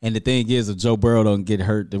 Easy. And the thing is, if Joe Burrow don't get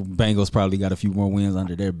hurt, the Bengals probably got a few more wins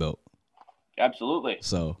under their belt. Absolutely.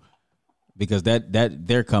 So, because that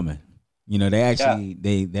they're coming. You know, they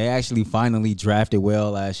actually finally drafted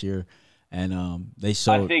well last year, and they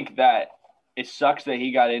showed. I think that it sucks that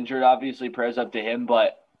he got injured. Obviously, prayers up to him,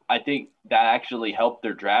 but I think that actually helped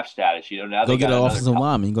their draft status. You know, now go get an offensive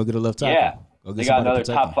lineman, go get a left tackle. Yeah, they got another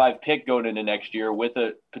top 5 pick going into next year with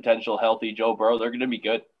a potential healthy Joe Burrow. They're going to be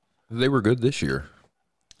good. They were good this year.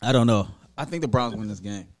 I don't know. I think the Browns win this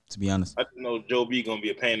game, to be honest. I know Joe B going to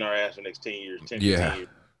be a pain in our ass for the next 10 years. 10 yeah. years.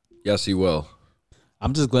 Yes, he will.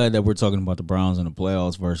 I'm just glad that we're talking about the Browns in the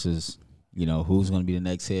playoffs versus, you know, who's going to be the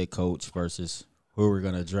next head coach versus who we're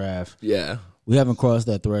going to draft. Yeah. We haven't crossed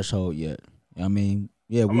that threshold yet. I mean,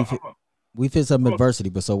 yeah, we've hit some adversity,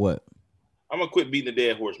 but so what? I'm going to quit beating the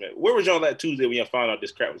dead horse, man. Where was y'all that Tuesday when y'all found out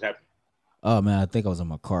this crap was happening? Oh, man, I think I was in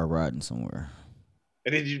my car riding somewhere.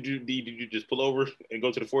 And did you just pull over and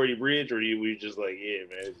go to the 480 bridge, or were you just like, yeah,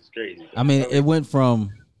 man, this is crazy? I mean, it went from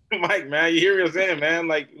Mike, man, you hear what I'm saying, man?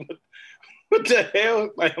 Like, what the hell?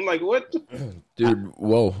 Like, I'm like, what? Dude,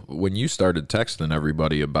 well, when you started texting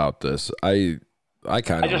everybody about this, I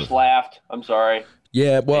just laughed. I'm sorry.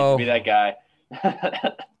 Yeah, well, be that guy.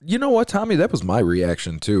 You know what, Tommy? That was my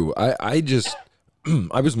reaction too. I just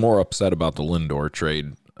I was more upset about the Lindor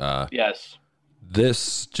trade. Yes.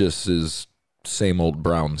 This just is same old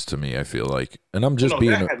Browns to me, I feel like. And I'm just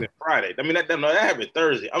being that happened Friday. I mean that happened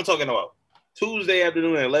Thursday. I'm talking about Tuesday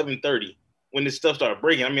afternoon at 11:30 when this stuff started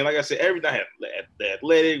breaking. I mean, like I said, every night the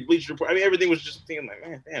Athletic, Bleacher Report. I mean, everything was just thinking like,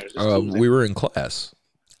 man, damn, it's just Tuesday. We were in class.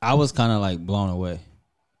 I was kind of like blown away.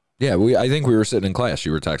 Yeah, I think we were sitting in class.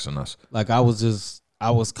 You were texting us. Like I was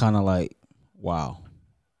kind of like, wow,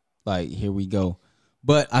 like here we go.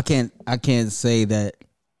 But I can't say that.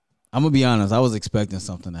 I'm gonna be honest. I was expecting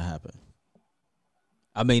something to happen.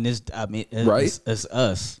 I mean, it's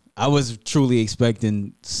us. I was truly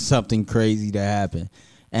expecting something crazy to happen,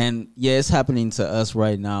 and yeah, it's happening to us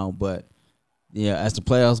right now. But yeah, as the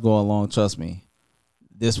playoffs go along, trust me,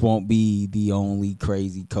 this won't be the only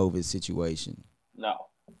crazy COVID situation. No.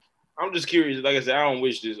 I'm just curious. Like I said, I don't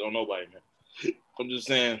wish this on nobody, man. I'm just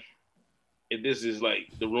saying, if this is like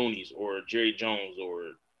the Rooneys or Jerry Jones,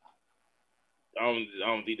 or I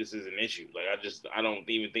don't think this is an issue. Like I don't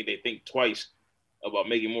even think they think twice about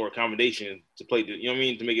making more accommodation to play. You know what I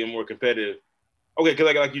mean? To make it more competitive. Okay,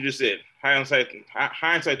 because like you just said, hindsight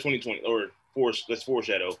 2020, or let's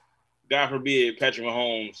foreshadow. God forbid Patrick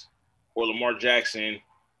Mahomes or Lamar Jackson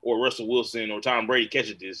or Russell Wilson or Tom Brady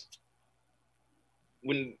catches this.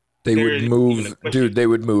 When they would move, dude, they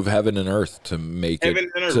would move heaven and earth to make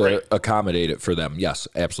it accommodate it for them. Yes,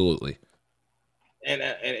 absolutely. And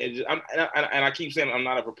I keep saying I'm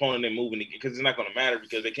not a proponent of moving it because it's not going to matter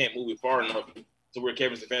because they can't move it far enough to where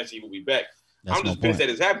Kevin Stefanski will be back. I'm just pissed that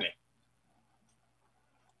it's happening.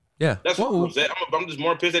 Yeah, that's what I'm saying. I'm just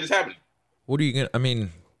more pissed that it's happening. What are you gonna? I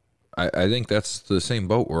mean, I think that's the same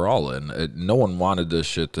boat we're all in. No one wanted this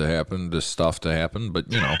shit to happen, this stuff to happen,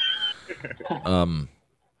 but you know,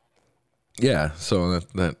 yeah. So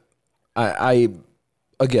that I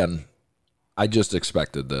again, I just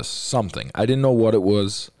expected this something. I didn't know what it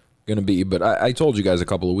was gonna be, but I told you guys a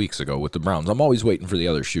couple of weeks ago with the Browns. I'm always waiting for the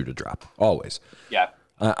other shoe to drop. Always. Yeah.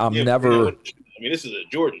 I'm never. You know, I mean, this is a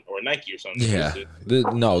Jordan or a Nike or something. Yeah.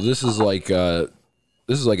 This is like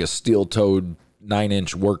a steel-toed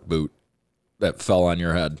 9-inch work boot that fell on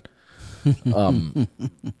your head.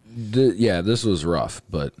 This was rough,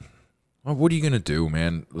 but what are you gonna do,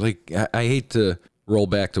 man? Like, I hate to roll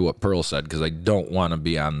back to what Pearl said because I don't want to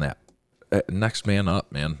be on that next man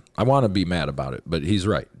up, man. I want to be mad about it, but he's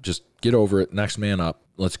right. Just get over it. Next man up.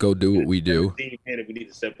 Let's go do what we do. If we need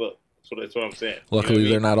to step up. So that's what I'm saying. Luckily,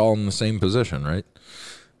 they're not all in the same position, right?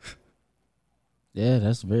 Yeah,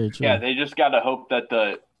 that's very true. Yeah, they just got to hope that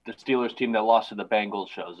the Steelers team that lost to the Bengals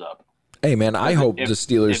shows up. Hey, man, I hope the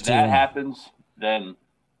Steelers if team. If that happens, then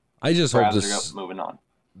I just hope Browns are moving on.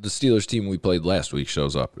 The Steelers team we played last week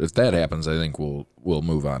shows up. If that happens, I think we'll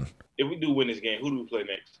move on. If we do win this game, who do we play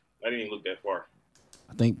next? I didn't even look that far.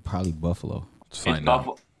 I think probably Buffalo.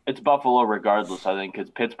 It's Buffalo regardless, I think, because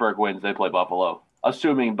Pittsburgh wins, they play Buffalo.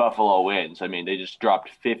 Assuming Buffalo wins. I mean, they just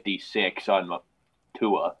dropped 56 on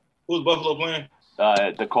Tua. Who's Buffalo playing?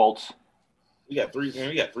 The Colts. We got three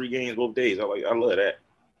games both days. I love that.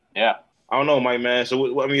 Yeah. I don't know, Mike, man. So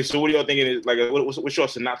what are y'all thinking? Is like, what's your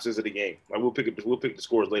synopsis of the game? Like, we'll pick the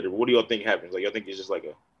scores later. But what do y'all think happens? Like, y'all think it's just like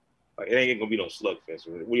it ain't gonna be no slugfest.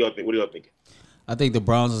 What do y'all think? What do y'all thinking? I think the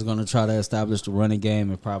Browns is going to try to establish the running game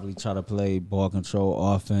and probably try to play ball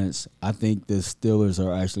control offense. I think the Steelers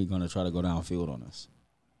are actually going to try to go downfield on us.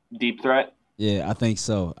 Deep threat? Yeah, I think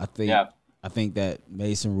so. I think that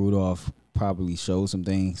Mason Rudolph probably showed some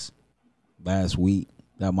things last week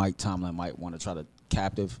that Mike Tomlin might want to try to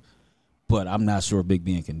captive, but I'm not sure Big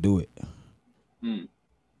Ben can do it.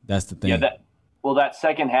 That's the thing. Yeah, that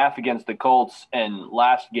second half against the Colts and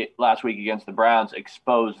last week against the Browns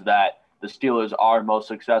exposed that the Steelers are most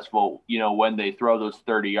successful, when they throw those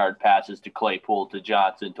 30-yard passes to Claypool, to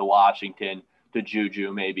Johnson, to Washington, to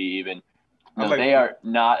Juju, maybe even. They are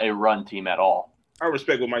not a run team at all. I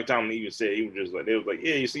respect what Mike Tomlin even said. He was just like, they was like,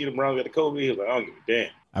 yeah, you see the Browns got the COVID. He was like, I don't give a damn.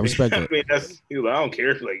 I respect it. He was like, I don't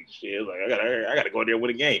care. Like, shit, like I gotta go there and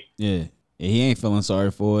win a game. Yeah. He ain't feeling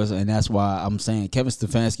sorry for us, and that's why I'm saying Kevin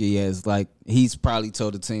Stefanski he's probably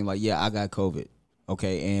told the team, like, yeah, I got COVID.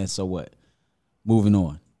 Okay, and so what? Moving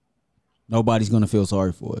on. Nobody's going to feel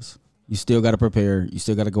sorry for us. You still got to prepare. You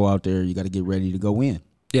still got to go out there. You got to get ready to go win.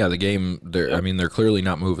 Yeah, the game, they're clearly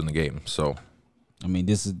not moving the game. So, I mean,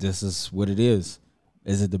 this is what it is.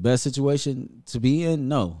 Is it the best situation to be in?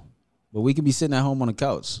 No. But we could be sitting at home on the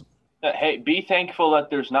couch. Hey, be thankful that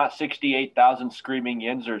there's not 68,000 screaming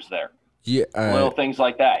Yinzers there. Yeah. Little things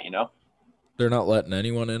like that, They're not letting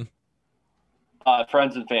anyone in?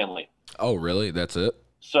 Friends and family. Oh, really? That's it?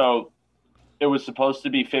 So it was supposed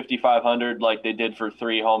to be 5,500 like they did for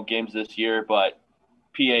 3 home games this year, but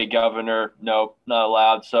PA governor, nope, not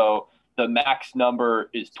allowed. So the max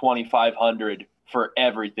number is 2,500 for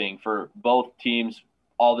everything, for both teams,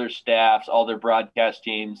 all their staffs, all their broadcast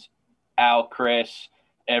teams, Al, Chris,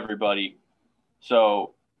 everybody.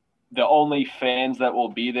 So the only fans that will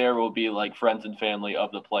be there will be like friends and family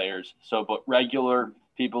of the players. So, but regular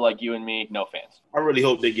people like you and me, no fans. I really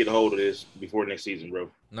hope they get a hold of this before next season,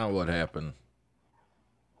 bro. Now what happened?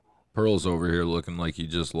 Pearl's over here looking like he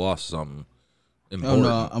just lost something important.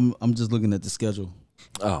 Oh, no, I'm just looking at the schedule.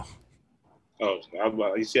 Oh,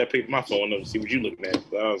 you see, I picked my phone up to see what you looking at.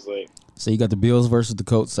 So I was like, so you got the Bills versus the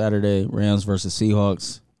Colts Saturday, Rams versus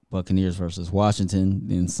Seahawks, Buccaneers versus Washington,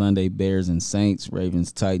 then Sunday Bears and Saints,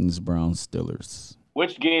 Ravens, Titans, Browns, Steelers.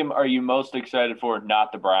 Which game are you most excited for?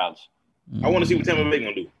 Not the Browns. I want to see what Tampa Bay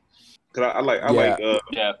gonna do. Cause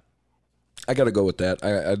Yeah. I got to go with that.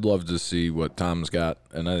 I'd love to see what Tom's got,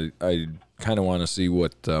 and I kind of want to see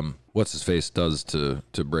what what's his face does to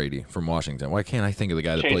Brady from Washington. Why can't I think of the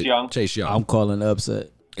guy that played Chase Young? I'm calling upset.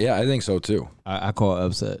 Yeah, I think so too. I call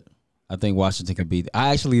upset. I think Washington can beat.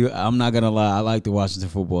 I'm not gonna lie. I like the Washington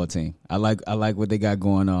football team. I like what they got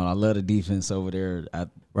going on. I love the defense over there.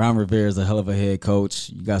 Ron Rivera is a hell of a head coach.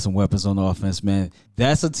 You got some weapons on the offense, man.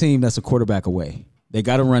 That's a team that's a quarterback away. They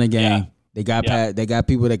got to run a game. Yeah. They got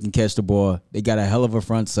people that can catch the ball. They got a hell of a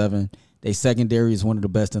front seven. Their secondary is one of the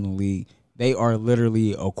best in the league. They are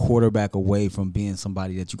literally a quarterback away from being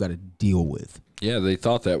somebody that you got to deal with. Yeah, they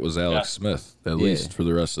thought that was Alex Smith, at least for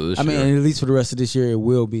the rest of this year. I mean, at least for the rest of this year, it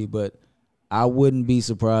will be. But I wouldn't be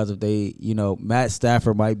surprised if they, Matt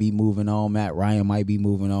Stafford might be moving on. Matt Ryan might be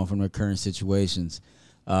moving on from their current situations.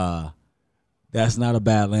 That's not a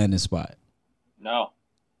bad landing spot. No.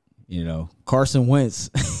 Carson Wentz.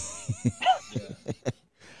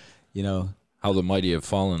 How the mighty have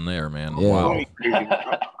fallen there, man. Yeah. Wow.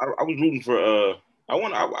 I was rooting for I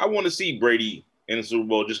want to see Brady in the Super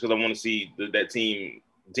Bowl just because I want to see that team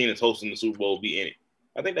that's hosting the Super Bowl be in it.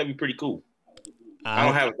 I think that'd be pretty cool. I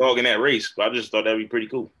don't have a dog in that race, but I just thought that'd be pretty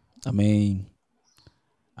cool. I mean,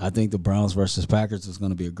 I think the Browns versus Packers is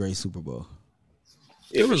going to be a great Super Bowl.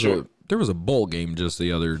 Yeah, there was a bowl game just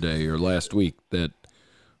the other day or last week that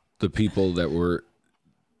the people that were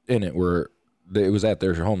in it it was at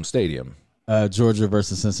their home stadium. Georgia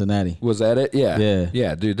versus Cincinnati. Was that it? Yeah. Yeah.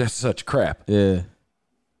 Yeah, dude, that's such crap. Yeah.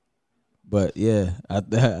 But yeah,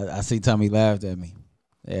 I see Tommy laughed at me.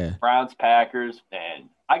 Yeah. Browns, Packers, and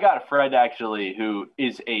I got a friend actually who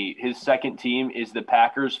is his second team is the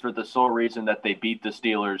Packers for the sole reason that they beat the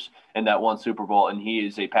Steelers in that one Super Bowl, and he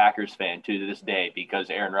is a Packers fan to this day because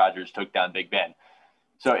Aaron Rodgers took down Big Ben.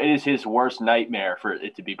 So it is his worst nightmare for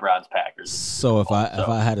it to be Browns Packers. So if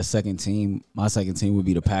I had a second team, my second team would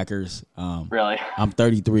be the Packers. Really? I'm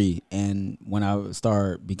 33, and when I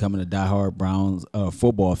started becoming a diehard Browns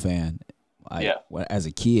football fan, as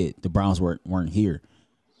a kid, the Browns weren't here.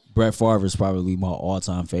 Brett Favre is probably my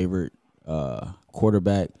all-time favorite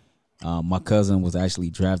quarterback. My cousin was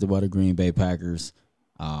actually drafted by the Green Bay Packers.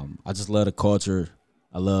 I just love the culture.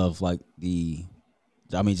 I love the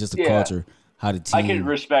culture. How the team. I can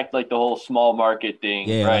respect like the whole small market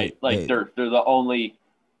thing, right? They're the only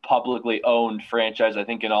publicly owned franchise I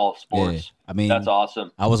think in all of sports. Yeah, I mean that's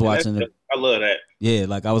awesome. I was watching. I love that. Yeah,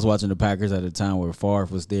 I was watching the Packers at a time where Favre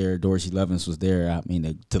was there, Dorsey Levens was there. I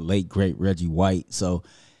mean the late great Reggie White. So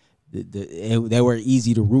they were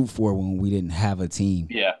easy to root for when we didn't have a team.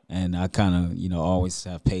 Yeah, and I kind of always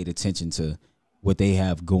have paid attention to what they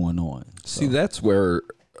have going on. See, that's where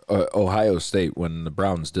Ohio State, when the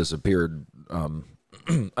Browns disappeared.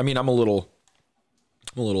 I mean, I'm a little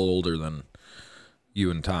older than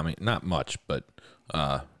you and Tommy. Not much, but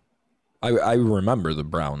I remember the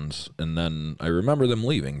Browns, and then I remember them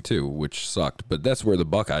leaving too, which sucked. But that's where the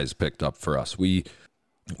Buckeyes picked up for us. When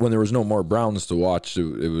there was no more Browns to watch,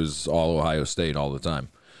 it was all Ohio State all the time,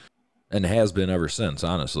 and has been ever since,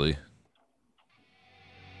 honestly.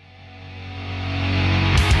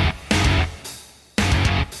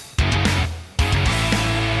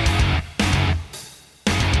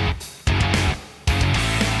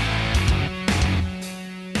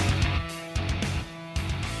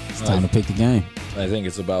 Time to pick the game. I think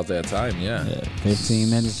it's about that time, yeah. 15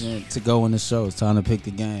 minutes to go in the show. It's time to pick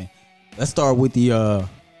the game. Let's start with the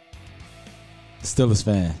Steelers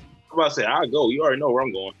fan. I'm about to say, I'll go. You already know where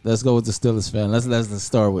I'm going. Let's go with the Steelers fan. Let's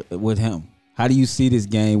start with him. How do you see this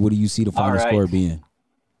game? What do you see the final score being?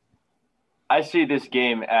 I see this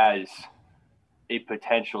game as a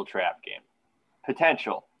potential trap game.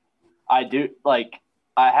 Potential. I do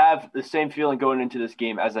I have the same feeling going into this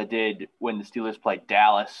game as I did when the Steelers played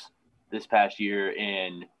Dallas this past year,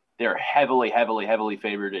 and they're heavily, heavily, heavily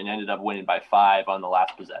favored and ended up winning by 5 on the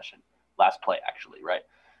last play, actually, right?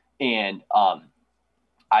 And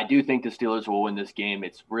I do think the Steelers will win this game.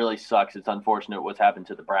 It really sucks. It's unfortunate what's happened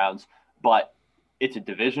to the Browns, but it's a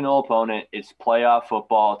divisional opponent. It's playoff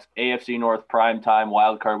football. It's AFC North primetime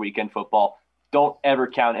wildcard weekend football. Don't ever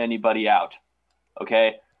count anybody out,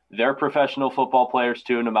 okay? They're professional football players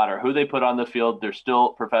too. No matter who they put on the field, they're still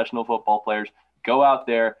professional football players. Go out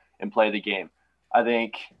there and play the game. I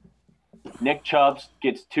think Nick Chubb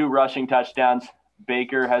gets 2 rushing touchdowns.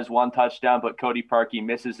 Baker has 1 touchdown, but Cody Parkey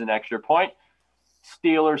misses an extra point.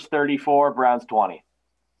 Steelers 34, Browns 20.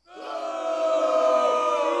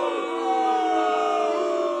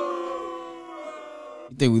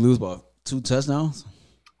 You think we lose by 2 touchdowns?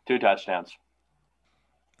 2 touchdowns.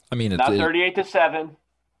 I mean, not 38-7.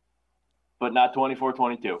 But not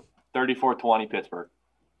 24-22. 34-20 Pittsburgh.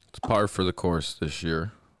 It's par for the course this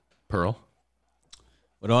year. Pearl?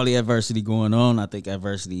 With all the adversity going on, I think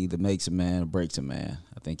adversity either makes a man or breaks a man.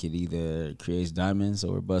 I think it either creates diamonds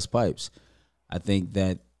or busts pipes. I think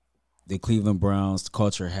that the Cleveland Browns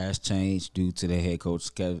culture has changed due to their head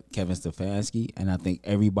coach, Kevin Stefanski, and I think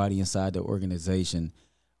everybody inside the organization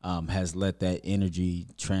has let that energy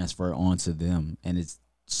transfer onto them, and it's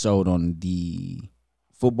showed on the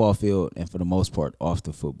football field and for the most part off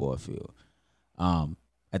the football field.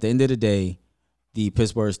 At the end of the day, the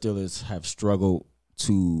Pittsburgh Steelers have struggled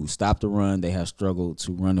to stop the run. They have struggled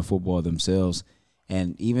to run the football themselves.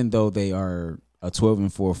 And even though they are a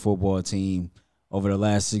 12-4 football team, over the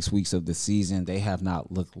last 6 weeks of the season, they have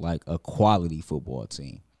not looked like a quality football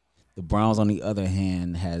team. The Browns, on the other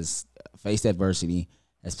hand, has faced adversity,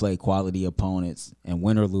 has played quality opponents, and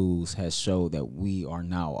win or lose has showed that we are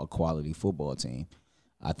now a quality football team.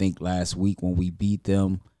 I think last week when we beat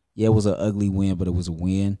them, it was an ugly win, but it was a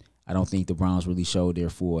win. I don't think the Browns really showed their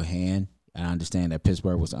full hand. I understand that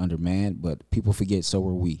Pittsburgh was undermanned, but people forget so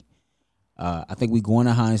were we. I think we go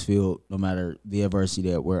into Heinz Field no matter the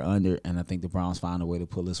adversity that we're under, and I think the Browns find a way to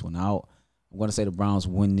pull this one out. I'm going to say the Browns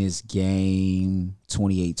win this game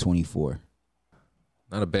 28-24.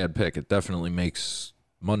 Not a bad pick. It definitely makes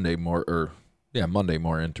Monday more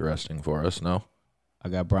interesting for us, no? I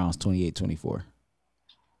got Browns 28-24.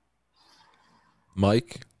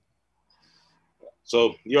 Mike?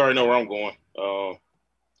 So you already know where I'm going.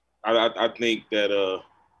 I think that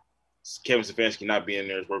Kevin Stefanski not being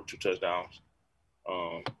there is worth 2 touchdowns.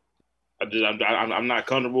 I'm not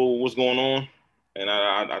comfortable with what's going on, and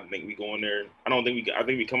I think we go in there. I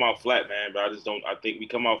think we come out flat, man. But I think we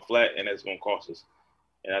come out flat, and that's gonna cost us.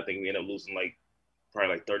 And I think we end up losing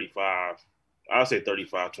probably 35. I'll say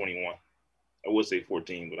 35-21. I would say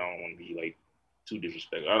 14, but I don't want to be too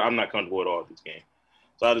disrespectful. I'm not comfortable at all with this game,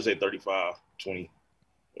 so I'll just say 35-21.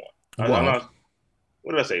 Wow.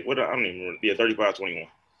 What did I say? I don't even remember. Yeah, 35-21.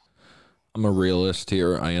 I'm a realist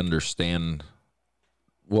here. I understand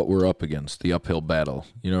what we're up against, the uphill battle.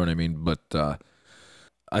 You know what I mean? But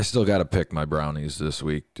I still got to pick my Brownies this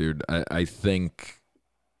week, dude. I think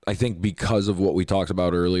because of what we talked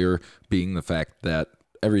about earlier, being the fact that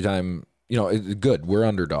every time, it's good. We're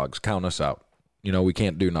underdogs. Count us out. We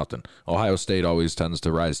can't do nothing. Ohio State always tends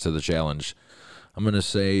to rise to the challenge. I'm going to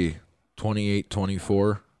say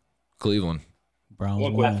 28-24, Cleveland. Browns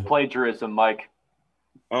That's win. plagiarism, Mike.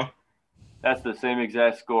 Huh? That's the same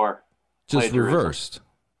exact score. Just Plagiarism. reversed.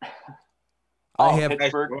 Oh, have-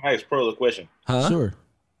 Pittsburgh. I ask Pearl a question. Huh? Sure.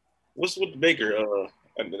 What's with Baker?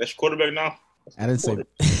 That's your quarterback now. I didn't say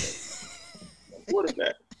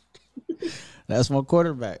Quarterback. that's my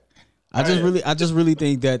quarterback. I just really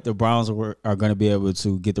think that the Browns are going to be able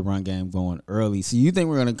to get the run game going early. So you think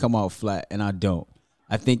we're going to come out flat, and I don't.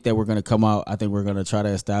 I think that we're going to come out. I think we're going to try to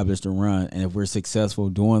establish the run, and if we're successful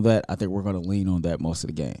doing that, I think we're going to lean on that most of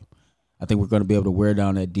the game. I think we're going to be able to wear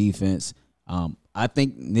down that defense. I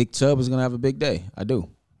think Nick Chubb is going to have a big day. I do.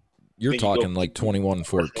 You're Think you talking go- like Think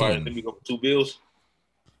 21-14. we go for 2 Bills.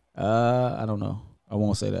 I don't know. I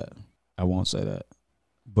won't say that.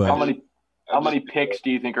 But How many picks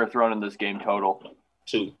do you think are thrown in this game total?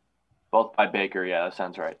 2. Both by Baker. Yeah, that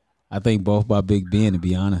sounds right. I think both by Big Ben, to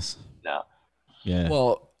be honest. No. Yeah.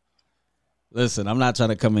 Well, Listen, I'm not trying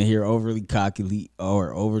to come in here overly cocky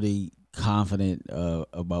or overly confident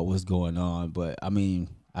about what's going on, but I mean,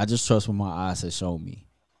 I just trust what my eyes have shown me.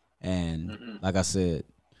 And like I said,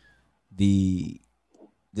 the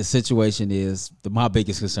situation is my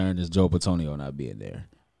biggest concern is Joe Bitonio not being there.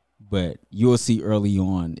 But you will see early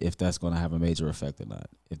on if that's going to have a major effect or not.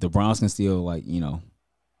 If the Browns can still,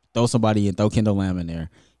 throw somebody in, throw Kendall Lamb in there,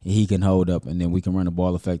 and he can hold up, and then we can run the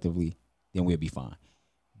ball effectively, then we'll be fine.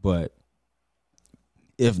 But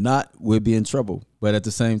if not, we'll be in trouble. But at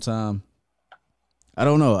the same time, I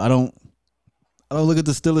don't know. I don't look at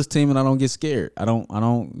the Steelers team and I don't get scared. I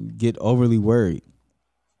don't get overly worried.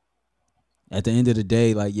 At the end of the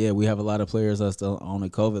day, we have a lot of players that's still on the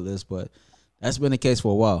COVID list, but that's been the case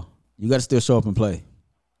for a while. You got to still show up and play.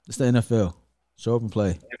 It's the NFL. Show up and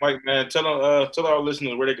play. Hey, Mike, man, tell our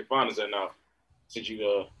listeners where they can find us at now. Since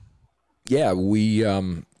you yeah, we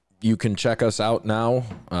you can check us out now.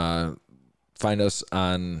 Find us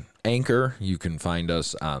on Anchor. You can find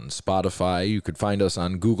us on Spotify. You could find us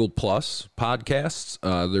on Google Plus podcasts.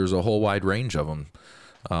 There's a whole wide range of them.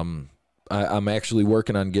 I'm actually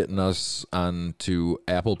working on getting us onto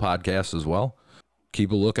Apple Podcasts as well.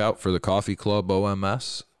 Keep a lookout for the Coffee Club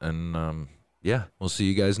OMS. And, yeah, we'll see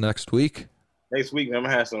you guys next week. next week, man, I'm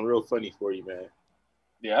gonna have something real funny for you, man.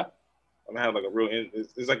 Yeah. I'm gonna have like a real.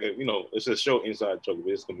 It's like a it's a show inside joke,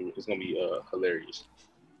 but it's gonna be hilarious.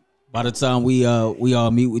 By the time we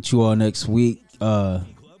all meet with you all next week, the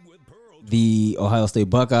Ohio State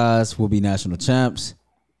Buckeyes will be national champs.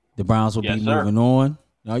 The Browns will be moving on.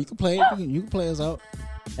 Now you can play us out,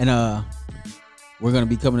 and we're gonna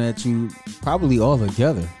be coming at you probably all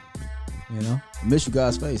together. I miss you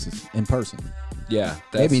guys' faces in person. Yeah,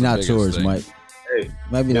 maybe not yours, thing. Mike. Hey,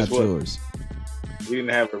 maybe not yours. We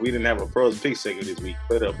didn't have a pros pick segment this week.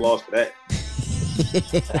 Better applause for that.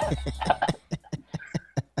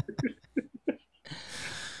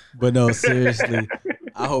 But no, seriously,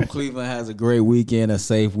 I hope Cleveland has a great weekend, a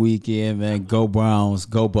safe weekend, man. Go Browns,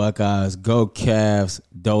 go Buckeyes, go Cavs.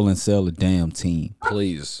 Dolan sell the damn team.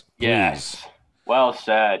 Please. Yes. Well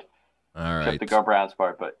said. All right. Except the Go Browns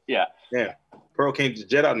part, but yeah. Yeah. Pearl came to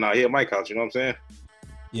jet out now. Yeah, Mike house, you know what I'm saying?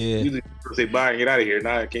 Yeah. Usually say bye and get out of here.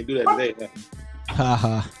 Nah, I can't do that today. Ha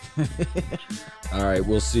ha. All right.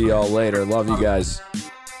 We'll see y'all later. Love you guys.